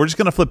 no, we're just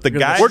going to flip the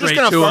guy. We're just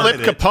going to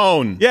flip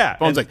Capone. Yeah.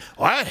 Capone's like,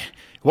 what?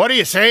 What are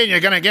you saying? You're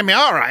going to give me?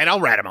 All right,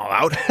 I'll rat them all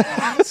out.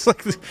 It's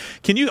like,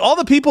 all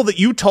the people that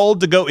you told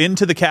to go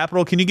into the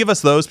Capitol, can you give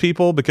us those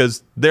people?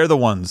 Because they're the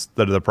ones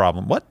that are the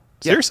problem. What?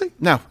 Seriously?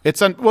 No.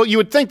 Well, you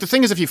would think the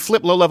thing is if you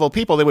flip low-level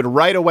people, they would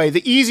right away.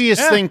 The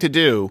easiest thing to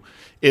do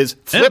is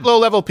flip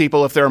low-level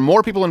people. If there are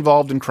more people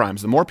involved in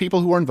crimes, the more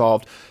people who are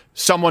involved,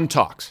 someone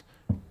talks.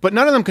 But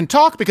none of them can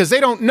talk because they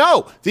don't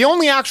know. The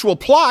only actual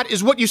plot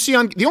is what you see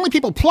on... The only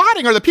people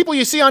plotting are the people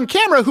you see on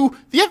camera in whom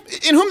the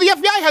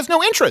FBI has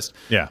no interest.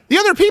 Yeah. The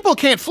other people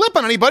can't flip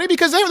on anybody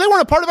because they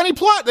weren't a part of any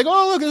plot. They go,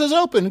 oh, look, this is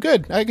open.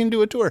 Good. I can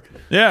do a tour.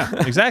 Yeah,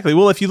 exactly.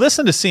 Well, if you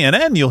listen to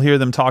CNN, you'll hear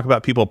them talk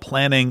about people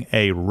planning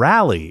a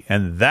rally,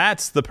 and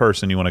that's the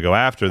person you want to go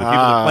after. The people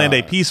that planned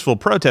a peaceful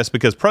protest,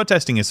 because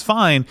protesting is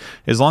fine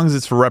as long as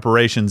it's for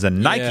reparations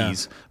and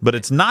Nikes, but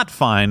it's not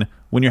fine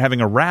when you're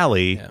having a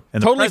rally. Yeah.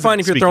 And totally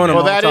fine if you're throwing a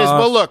Molotov.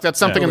 Well, look, that's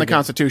something in the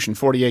Constitution,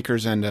 40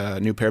 acres and a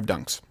new pair of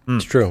dunks.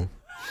 It's true.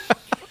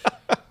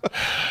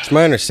 It's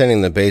my understanding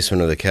in the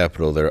basement of the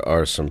Capitol there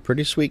are some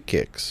pretty sweet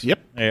kicks. Yep.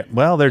 Yeah,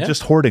 well, they're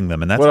just hoarding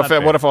them, and that's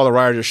what if all the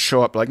rioters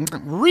show up like,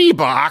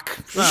 Reebok?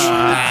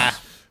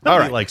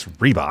 Nobody likes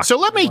Reebok. So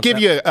let me give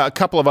you a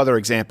couple of other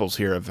examples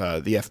here of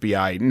the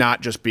FBI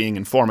not just being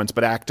informants,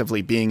 but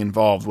actively being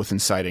involved with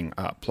inciting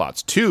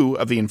plots. Two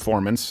of the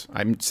informants,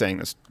 I'm saying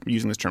this,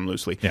 using this term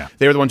loosely,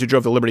 they were the ones who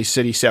drove the Liberty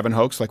City 7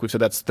 hoax. Like we've said,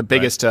 that's the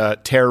biggest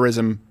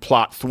terrorism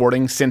plot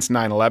thwarting since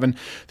 9/11.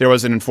 There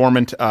was an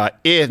informant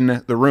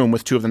in the room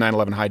with two of the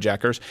 9/11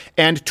 hijackers,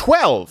 and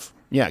 12,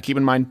 keep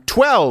in mind,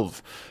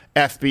 12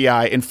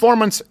 FBI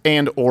informants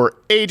and or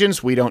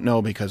agents, we don't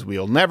know because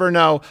we'll never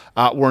know,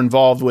 were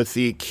involved with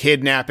the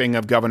kidnapping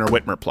of Governor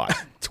Whitmer plot.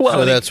 12.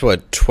 So that's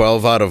what,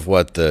 12 out of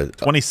what, the...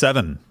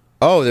 27.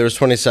 Oh, there was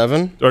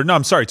 27? Or no,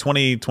 I'm sorry,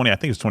 20, I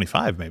think it was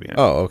 25 maybe.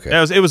 Oh, okay.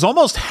 Yeah, it was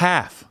almost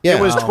half. Yeah.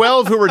 It was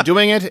 12 who were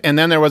doing it, and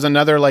then there was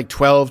another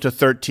 12 to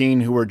 13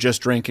 who were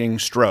just drinking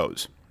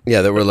Strohs.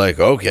 Yeah, they were like,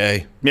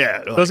 okay.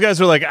 Yeah. Those guys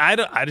were like,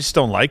 I just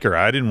don't like her.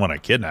 I didn't want to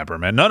kidnap her,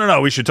 man.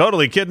 No, we should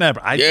totally kidnap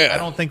her. I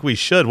don't think we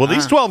should. Well,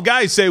 these 12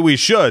 guys say we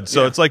should,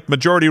 so it's like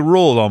majority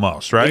rule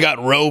almost, right? We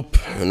got rope.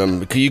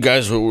 And you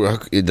guys,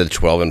 the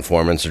 12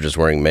 informants are just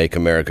wearing Make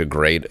America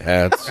Great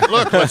hats.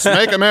 Look, let's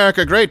make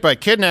America great by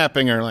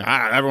kidnapping her.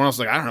 Everyone else is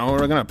like, I don't know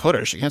where we're going to put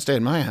her. She can't stay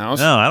in my house.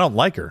 No, I don't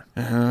like her.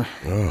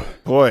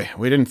 Boy,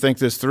 we didn't think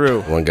this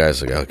through. One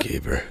guy's like, I'll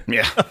keep her.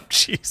 Yeah.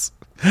 Jeez.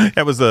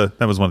 That was one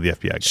of the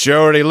FBI guys. She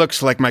already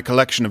looks like my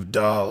collection of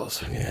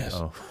dolls. Yes.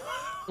 Oh.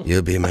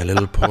 You'll be my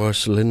little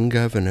porcelain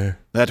governor.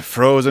 That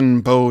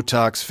frozen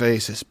Botox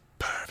face is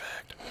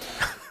perfect.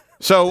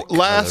 So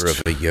color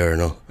of a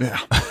urinal. Yeah.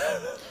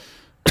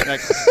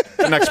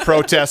 Next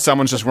protest,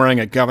 someone's just wearing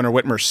a Governor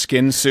Whitmer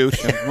skin suit.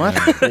 What?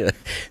 Yeah.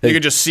 You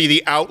can just see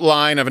the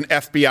outline of an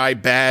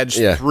FBI badge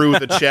through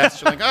the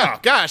chest. You're like, oh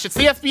gosh, it's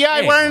the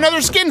FBI wearing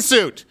another skin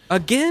suit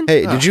again.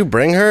 Hey, did you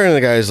bring her? And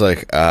the guy's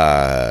like,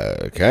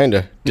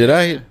 kinda. Did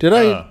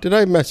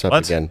I mess up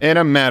again? In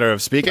a matter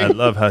of speaking. I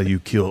love how you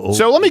kill old.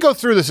 So let me go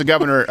through this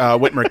Governor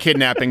Whitmer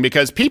kidnapping,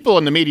 because people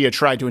in the media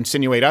tried to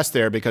insinuate us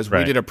there because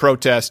we did a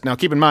protest. Now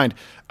keep in mind,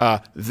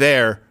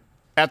 there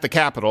at the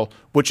Capitol,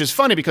 which is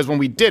funny because when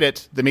we did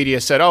it, the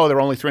media said, oh, there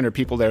were only 300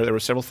 people there. There were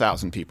several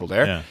thousand people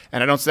there. Yeah.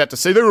 And I don't say that to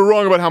say they were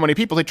wrong about how many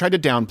people. They tried to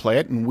downplay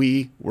it, and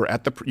we were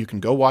at the – you can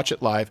go watch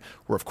it live.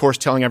 We're, of course,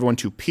 telling everyone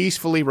to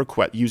peacefully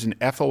use an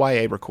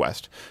FOIA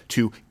request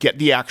to get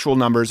the actual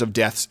numbers of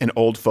deaths in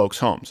old folks'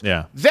 homes.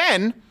 Yeah.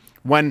 Then –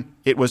 when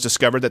it was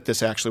discovered that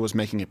this actually was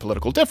making a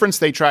political difference,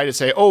 they tried to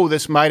say, oh,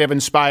 this might have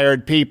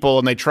inspired people,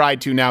 and they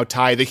tried to now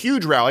tie the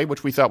huge rally,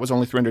 which we thought was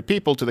only 300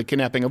 people, to the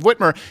kidnapping of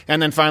Whitmer.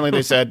 And then finally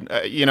they said,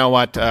 you know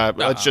what,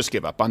 let's just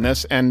give up on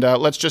this, and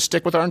let's just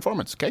stick with our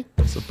informants, okay?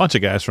 It's a bunch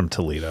of guys from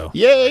Toledo.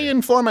 Yay,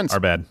 informants.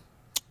 Our bad.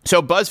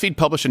 So BuzzFeed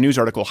published a news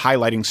article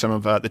highlighting some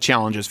of the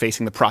challenges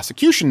facing the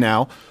prosecution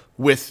now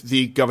with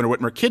the Governor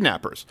Whitmer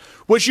kidnappers,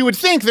 which you would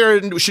think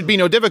there should be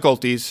no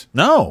difficulties.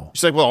 No.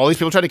 It's like, well, all these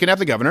people try to kidnap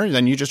the governor,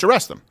 then you just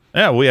arrest them.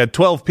 Yeah, we had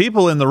 12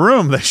 people in the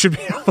room. They should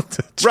be able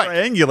to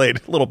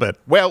triangulate a little bit.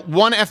 Well,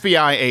 one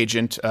FBI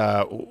agent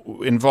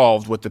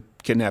involved with the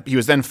kidnap, he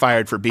was then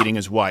fired for beating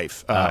his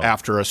wife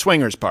after a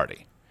swingers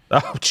party.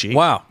 Oh, gee.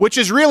 Wow. Which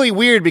is really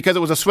weird because it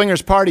was a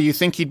swingers party. You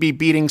think he'd be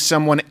beating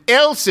someone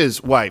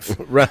else's wife.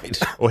 Right.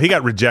 Well, he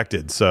got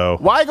rejected, so.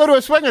 Why go to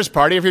a swingers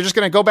party if you're just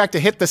going to go back to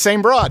hit the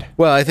same broad?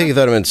 Well, I think he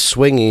thought it meant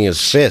swinging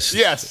his fist.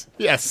 Yes.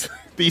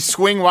 The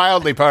Swing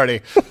Wildly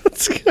party.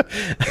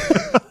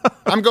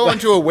 I'm going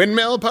to a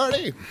windmill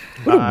party.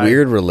 What a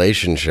weird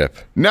relationship.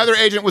 Another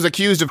agent was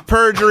accused of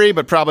perjury,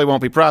 but probably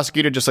won't be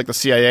prosecuted, just like the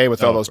CIA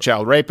with all those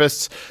child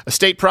rapists. A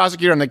state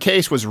prosecutor on the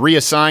case was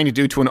reassigned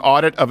due to an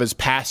audit of his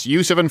past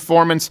use of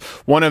informants.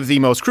 One of the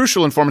most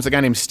crucial informants, a guy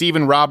named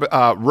Stephen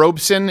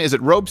Robeson. Is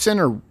it Robeson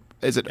or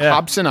is it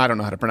Hobson? I don't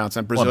know how to pronounce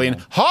that.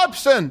 Brazilian.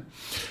 Hobson!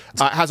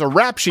 Has a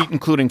rap sheet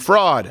including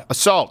fraud,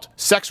 assault,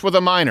 sex with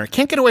a minor.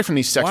 Can't get away from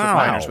these sex with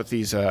minors with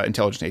these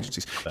intelligence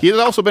agencies. He has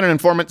also been an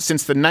informant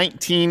since the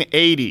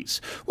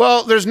 1980s.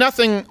 Well, there's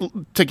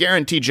nothing to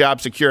guarantee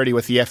job security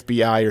with the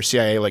FBI or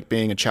CIA like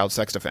being a child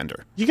sex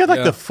offender. You got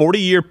like the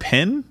 40-year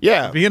pin?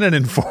 Yeah. Being an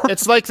informant?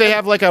 It's like they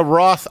have like a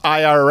Roth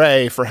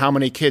IRA for how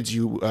many kids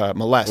you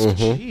molest.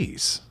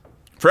 Jeez.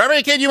 For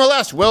every kid you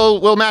molest,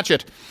 we'll match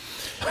it.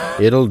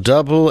 It'll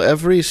double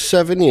every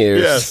 7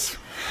 years. Yes.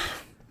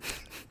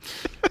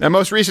 Now,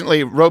 most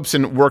recently,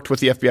 Robeson worked with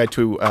the FBI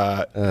to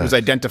was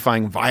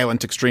identifying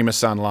violent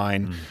extremists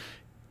online,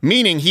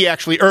 meaning he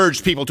actually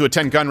urged people to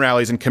attend gun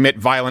rallies and commit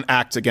violent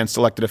acts against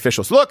elected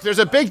officials. Look, there's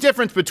a big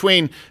difference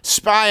between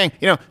spying,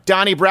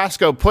 Donnie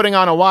Brasco putting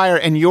on a wire,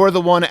 and you're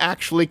the one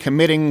actually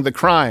committing the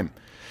crime.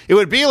 It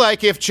would be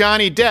like if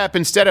Johnny Depp,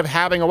 instead of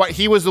having a wire,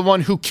 he was the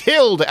one who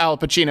killed Al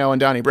Pacino and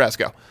Donnie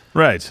Brasco.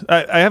 Right.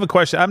 I have a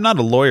question. I'm not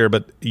a lawyer,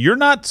 but you're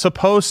not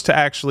supposed to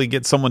actually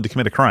get someone to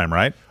commit a crime,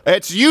 right?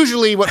 It's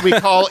usually what we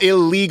call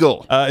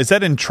illegal. Is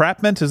that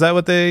entrapment? Is that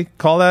what they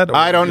call that? Or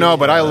I don't know,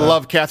 but I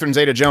love Catherine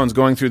Zeta-Jones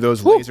going through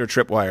those laser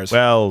tripwires.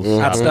 Well,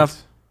 that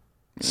stuff.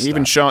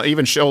 Even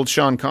old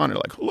Sean Connery,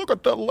 like, look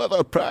at the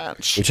leather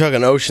pants. You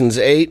talking Ocean's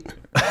 8?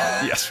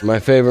 Yes. My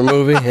favorite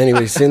movie.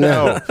 Anybody seen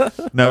that?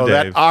 No,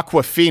 Dave. That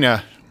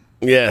Aquafina.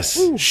 Yes.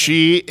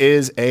 She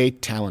is a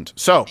talent.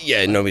 So.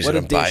 Yeah, nobody's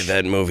going to buy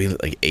that movie.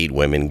 Like 8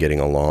 women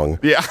getting along.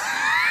 Yeah.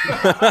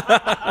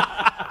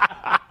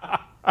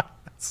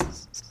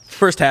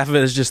 First half of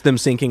it is just them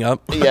syncing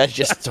up. Yeah,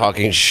 just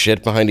talking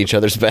shit behind each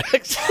other's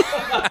backs.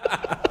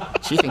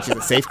 She thinks she's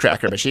a safe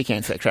cracker, but she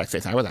can't crack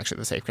safes. I was actually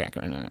the safe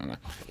cracker. No.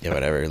 Yeah,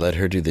 whatever. Let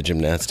her do the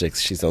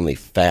gymnastics. She's only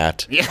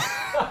fat. Yeah.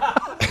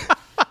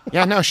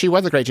 Yeah, no, she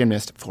was a great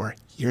gymnast 4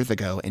 years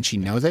ago, and she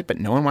knows it, but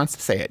no one wants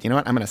to say it. You know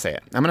what? I'm going to say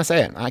it.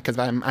 Because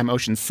I'm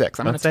Ocean 6.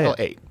 I'm going to tell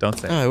 8. Don't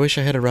say it. I wish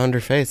I had a rounder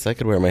face. I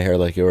could wear my hair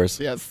like yours.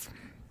 Yes.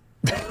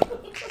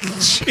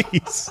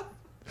 Jeez.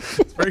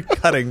 It's very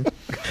cutting.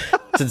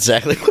 That's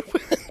exactly what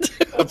would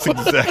do. That's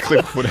exactly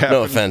what would happen.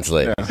 No offense,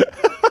 lady.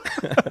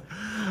 Yeah.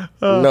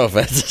 No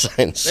offense.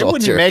 I insult They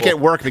wouldn't your make it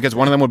work because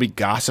one of them would be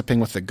gossiping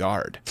with the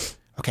guard.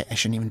 Okay, I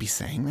shouldn't even be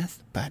saying this,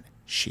 but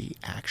she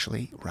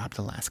actually robbed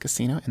the last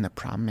casino, and the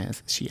problem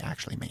is she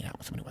actually made out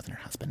with someone who wasn't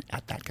her husband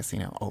at that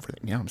casino over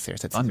the, I'm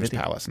serious, at Caesar's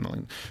Palace. And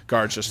the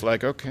guard's just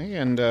like, okay,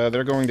 and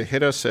they're going to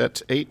hit us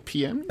at 8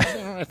 p.m.?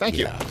 Thank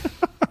you.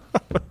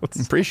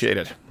 Appreciate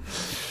it.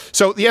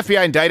 So the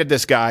FBI indicted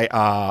this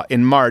guy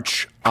in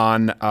March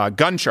on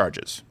gun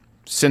charges.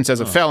 Since as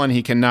a felon,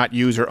 he cannot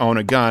use or own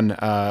a gun,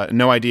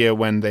 no idea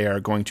when they are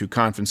going to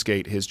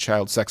confiscate his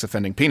child sex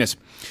offending penis.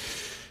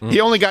 He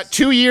only got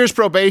 2 years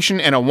probation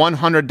and a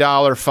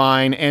 $100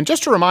 fine. And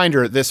just a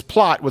reminder, this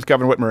plot with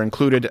Governor Whitmer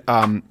included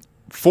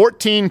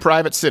 14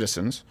 private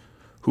citizens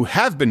who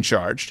have been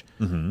charged,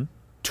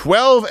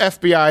 12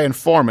 FBI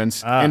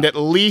informants, and at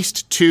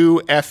least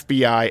 2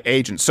 FBI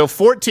agents. So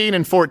 14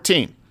 and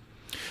 14.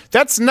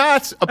 That's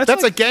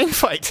a gang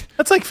fight.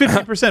 That's like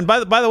 50%.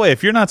 By the way,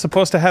 if you're not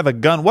supposed to have a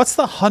gun, what's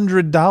the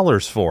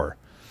 $100 for?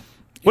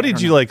 What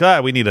did you like?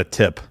 We need a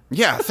tip.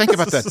 Yeah, think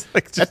about that.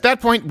 Like at that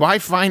point, why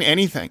fine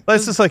anything?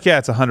 It's just like,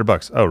 it's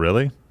 $100. Oh,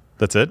 really?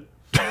 That's it?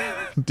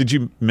 Did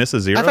you miss a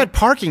zero? I've had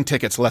parking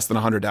tickets less than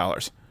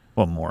 $100.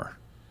 Well, more.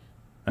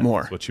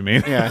 More. That's what you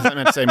mean? Yeah, I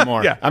meant to say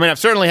more. Yeah. I mean, I've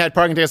certainly had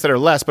parking tickets that are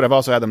less, but I've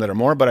also had them that are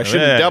more. But I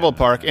shouldn't double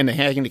park in the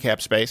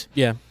handicap space.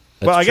 Yeah.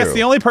 Well, I guess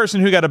the only person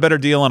who got a better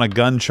deal on a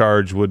gun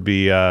charge would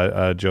be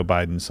Joe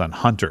Biden's son,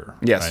 Hunter.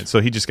 Yes. Right?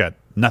 So he just got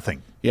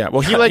nothing. Yeah,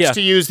 well, he likes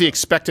to use the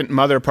expectant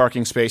mother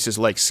parking spaces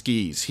like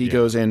skis. He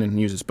goes in and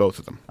uses both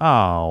of them.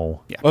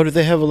 Oh. Yeah. Oh, do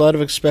they have a lot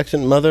of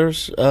expectant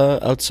mothers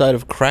outside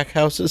of crack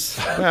houses?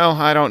 Well,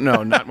 I don't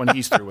know. Not when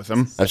he's through with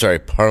them. I'm sorry,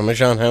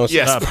 Parmesan houses?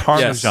 Yes.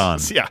 Parmesan.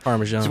 Yes. Yeah.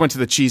 Parmesan. Just went to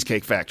the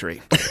Cheesecake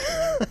Factory.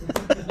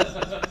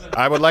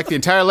 I would like the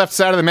entire left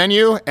side of the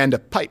menu and a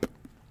pipe.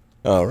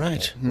 All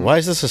right. Why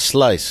is this a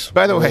slice?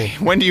 By the way,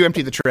 when do you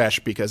empty the trash?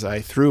 Because I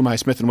threw my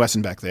Smith &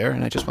 Wesson back there,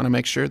 and I just want to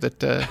make sure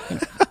that...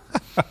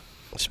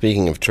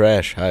 Speaking of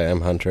trash, hi,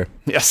 I'm Hunter.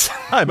 Yes.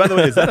 Hi, by the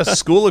way, is that a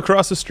school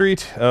across the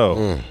street?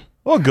 Oh.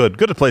 Oh, good.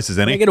 Good place as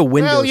any. I get a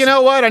window. Well, you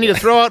know what? I need to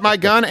throw out my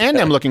gun, and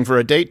I'm looking for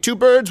a date. 2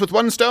 birds with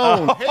 1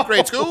 stone. Hey,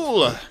 great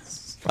school.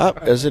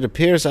 As it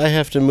appears, I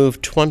have to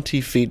move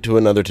 20 feet to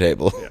another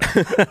table.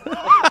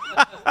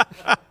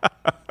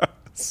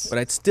 But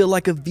I'd still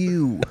like a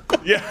view.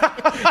 Yeah.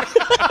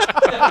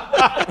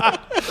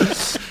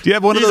 Do you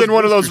have one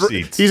of those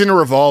seats? He's in a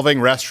revolving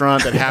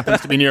restaurant that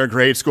happens to be near a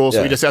grade school,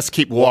 so he just has to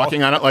keep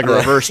walking on it like a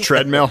reverse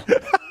treadmill.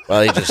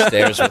 While he just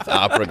stares with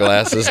opera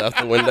glasses out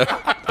the window.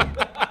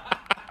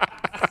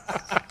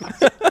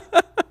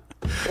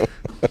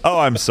 Oh,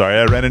 I'm sorry.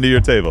 I ran into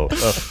your table.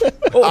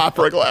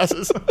 Opera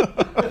glasses.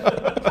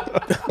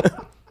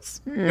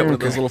 One of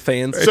those little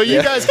fans. So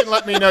you guys can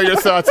let me know your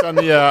thoughts on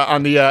the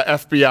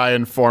FBI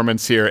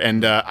informants here,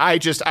 and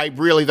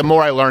the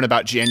more I learn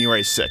about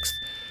January 6th,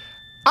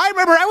 I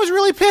remember I was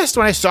really pissed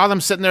when I saw them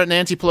sitting there at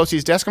Nancy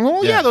Pelosi's desk. I'm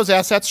going, those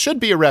assets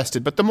should be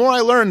arrested. But the more I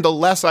learn, the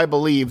less I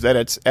believe that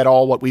it's at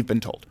all what we've been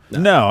told.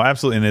 No,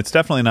 absolutely. And it's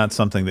definitely not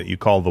something that you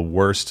call the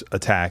worst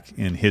attack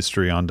in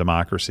history on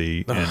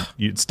democracy. And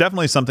it's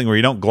definitely something where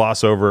you don't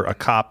gloss over a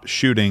cop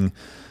shooting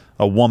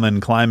a woman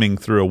climbing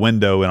through a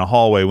window in a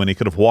hallway when he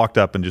could have walked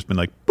up and just been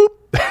like, boop,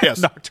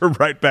 knocked her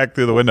right back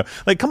through the window.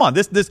 Like, come on,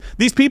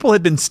 these people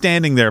had been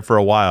standing there for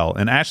a while,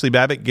 and Ashley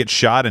Babbitt gets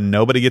shot and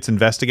nobody gets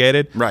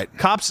investigated. Right.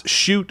 Cops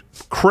shoot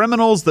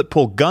criminals that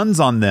pull guns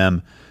on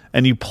them,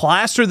 and you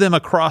plaster them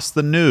across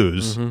the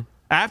news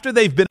after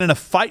they've been in a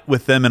fight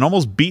with them and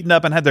almost beaten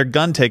up and had their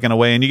gun taken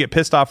away, and you get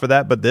pissed off for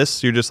that. But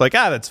this, you're just like,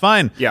 that's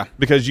fine. Yeah.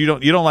 Because you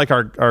don't like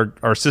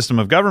our system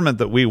of government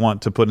that we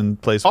want to put in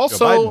place.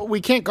 Also, we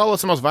can't call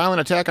this the most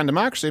violent attack on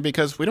democracy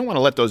because we don't want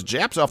to let those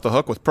Japs off the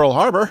hook with Pearl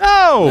Harbor.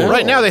 No.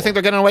 Right now, they think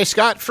they're getting away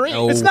scot-free.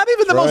 No. It's not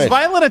even the most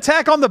violent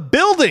attack on the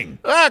building.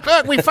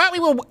 Look, we thought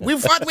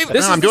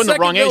I'm doing the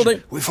wrong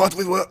age. We thought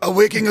we were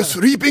awaking a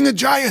sleeping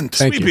giant.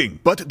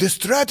 Sweeping. But the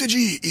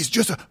strategy is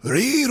just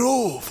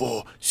re-roll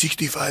for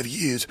 65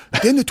 years.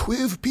 Then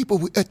 12 people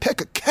will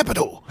attack a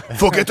capital.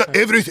 Forget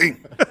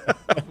everything.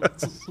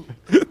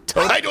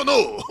 I don't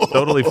know.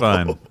 Totally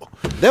fine.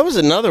 That was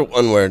another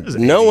one where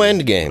no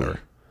end game.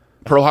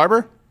 Pearl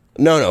Harbor?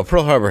 No,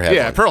 Pearl Harbor had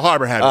one. Pearl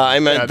Harbor had one. I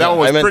meant that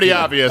one was pretty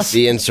obvious.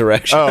 The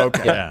insurrection. Oh,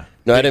 okay. Yeah.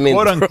 No, I didn't mean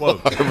quote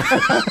unquote.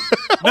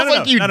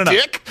 No,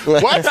 dick.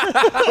 What?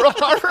 Pearl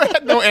Harbor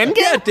had no end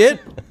game? Yeah, it did.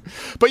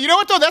 But you know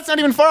what, though? That's not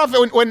even far off.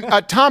 When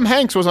Tom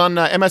Hanks was on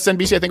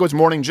MSNBC, I think it was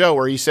Morning Joe,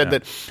 where he said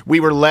that we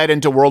were led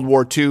into World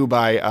War II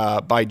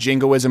by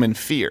jingoism and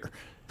fear.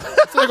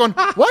 So they're going,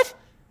 what?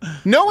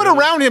 No one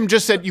around him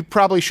just said, you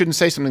probably shouldn't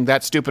say something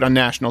that stupid on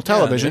national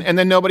television, and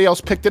then nobody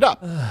else picked it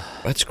up.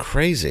 That's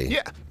crazy.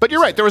 Yeah, but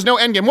you're right. There was no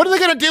end game. What are they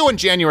going to do on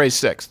January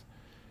 6th?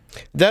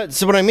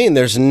 That's what I mean.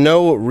 There's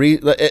no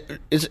and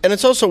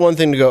it's also one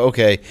thing to go,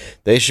 okay,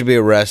 they should be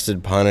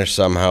arrested, punished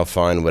somehow,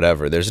 fine,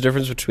 whatever. There's a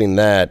difference between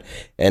that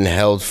and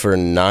held for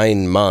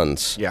 9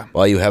 months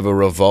while you have a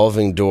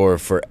revolving door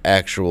for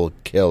actual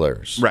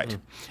killers. Right.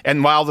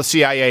 And while the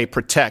CIA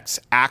protects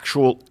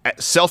actual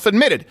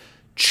self-admitted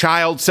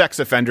child sex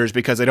offenders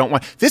because they don't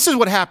want. This is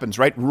what happens,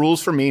 right?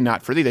 Rules for me,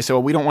 not for thee. They say,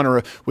 well, we don't want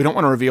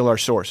to reveal our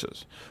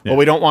sources. Yeah. Well,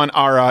 we don't want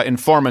our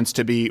informants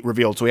to be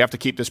revealed, so we have to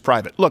keep this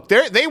private. Look,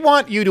 they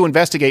want you to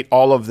investigate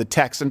all of the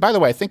texts. And by the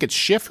way, I think it's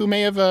Schiff who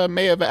may have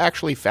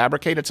actually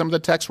fabricated some of the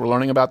texts. We're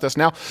learning about this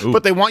now. Ooh.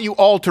 But they want you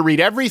all to read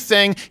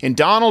everything in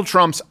Donald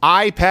Trump's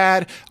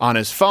iPad, on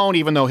his phone,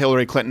 even though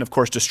Hillary Clinton, of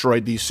course,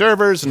 destroyed these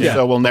servers, and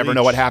so we'll never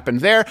know what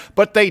happened there.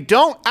 But they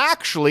don't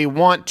actually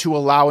want to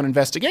allow an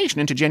investigation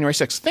into January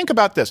 6th. Think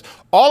about this.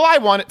 All I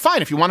want,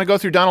 fine, if you want to go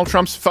through Donald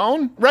Trump's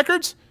phone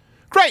records,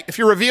 great. If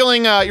you're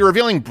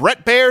revealing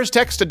Brett Baer's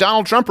text to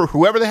Donald Trump or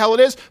whoever the hell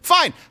it is,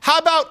 fine. How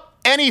about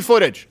any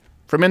footage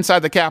from inside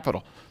the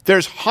Capitol?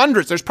 There's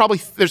hundreds,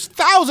 there's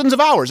thousands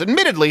of hours,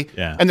 admittedly,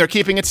 and they're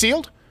keeping it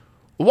sealed.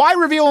 Why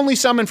reveal only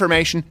some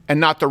information and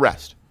not the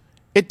rest?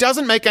 It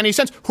doesn't make any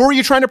sense. Who are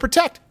you trying to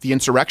protect? The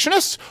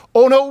insurrectionists?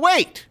 Oh, no,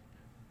 wait.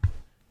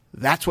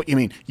 That's what you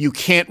mean. You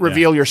can't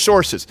reveal your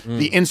sources.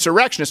 The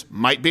insurrectionists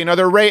might be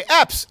another Ray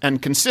Epps,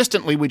 and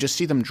consistently we just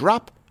see them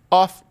drop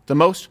off the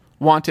most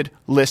wanted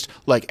list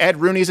like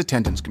Ed Rooney's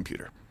attendance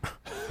computer.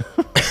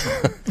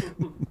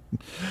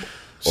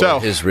 So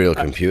his real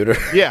computer.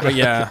 Yeah.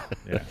 Yeah.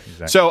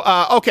 Exactly. So,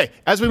 okay,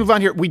 as we move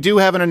on here, we do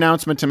have an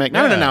announcement to make.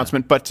 Not an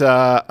announcement, but,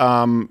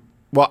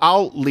 well,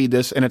 I'll lead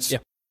this, and it's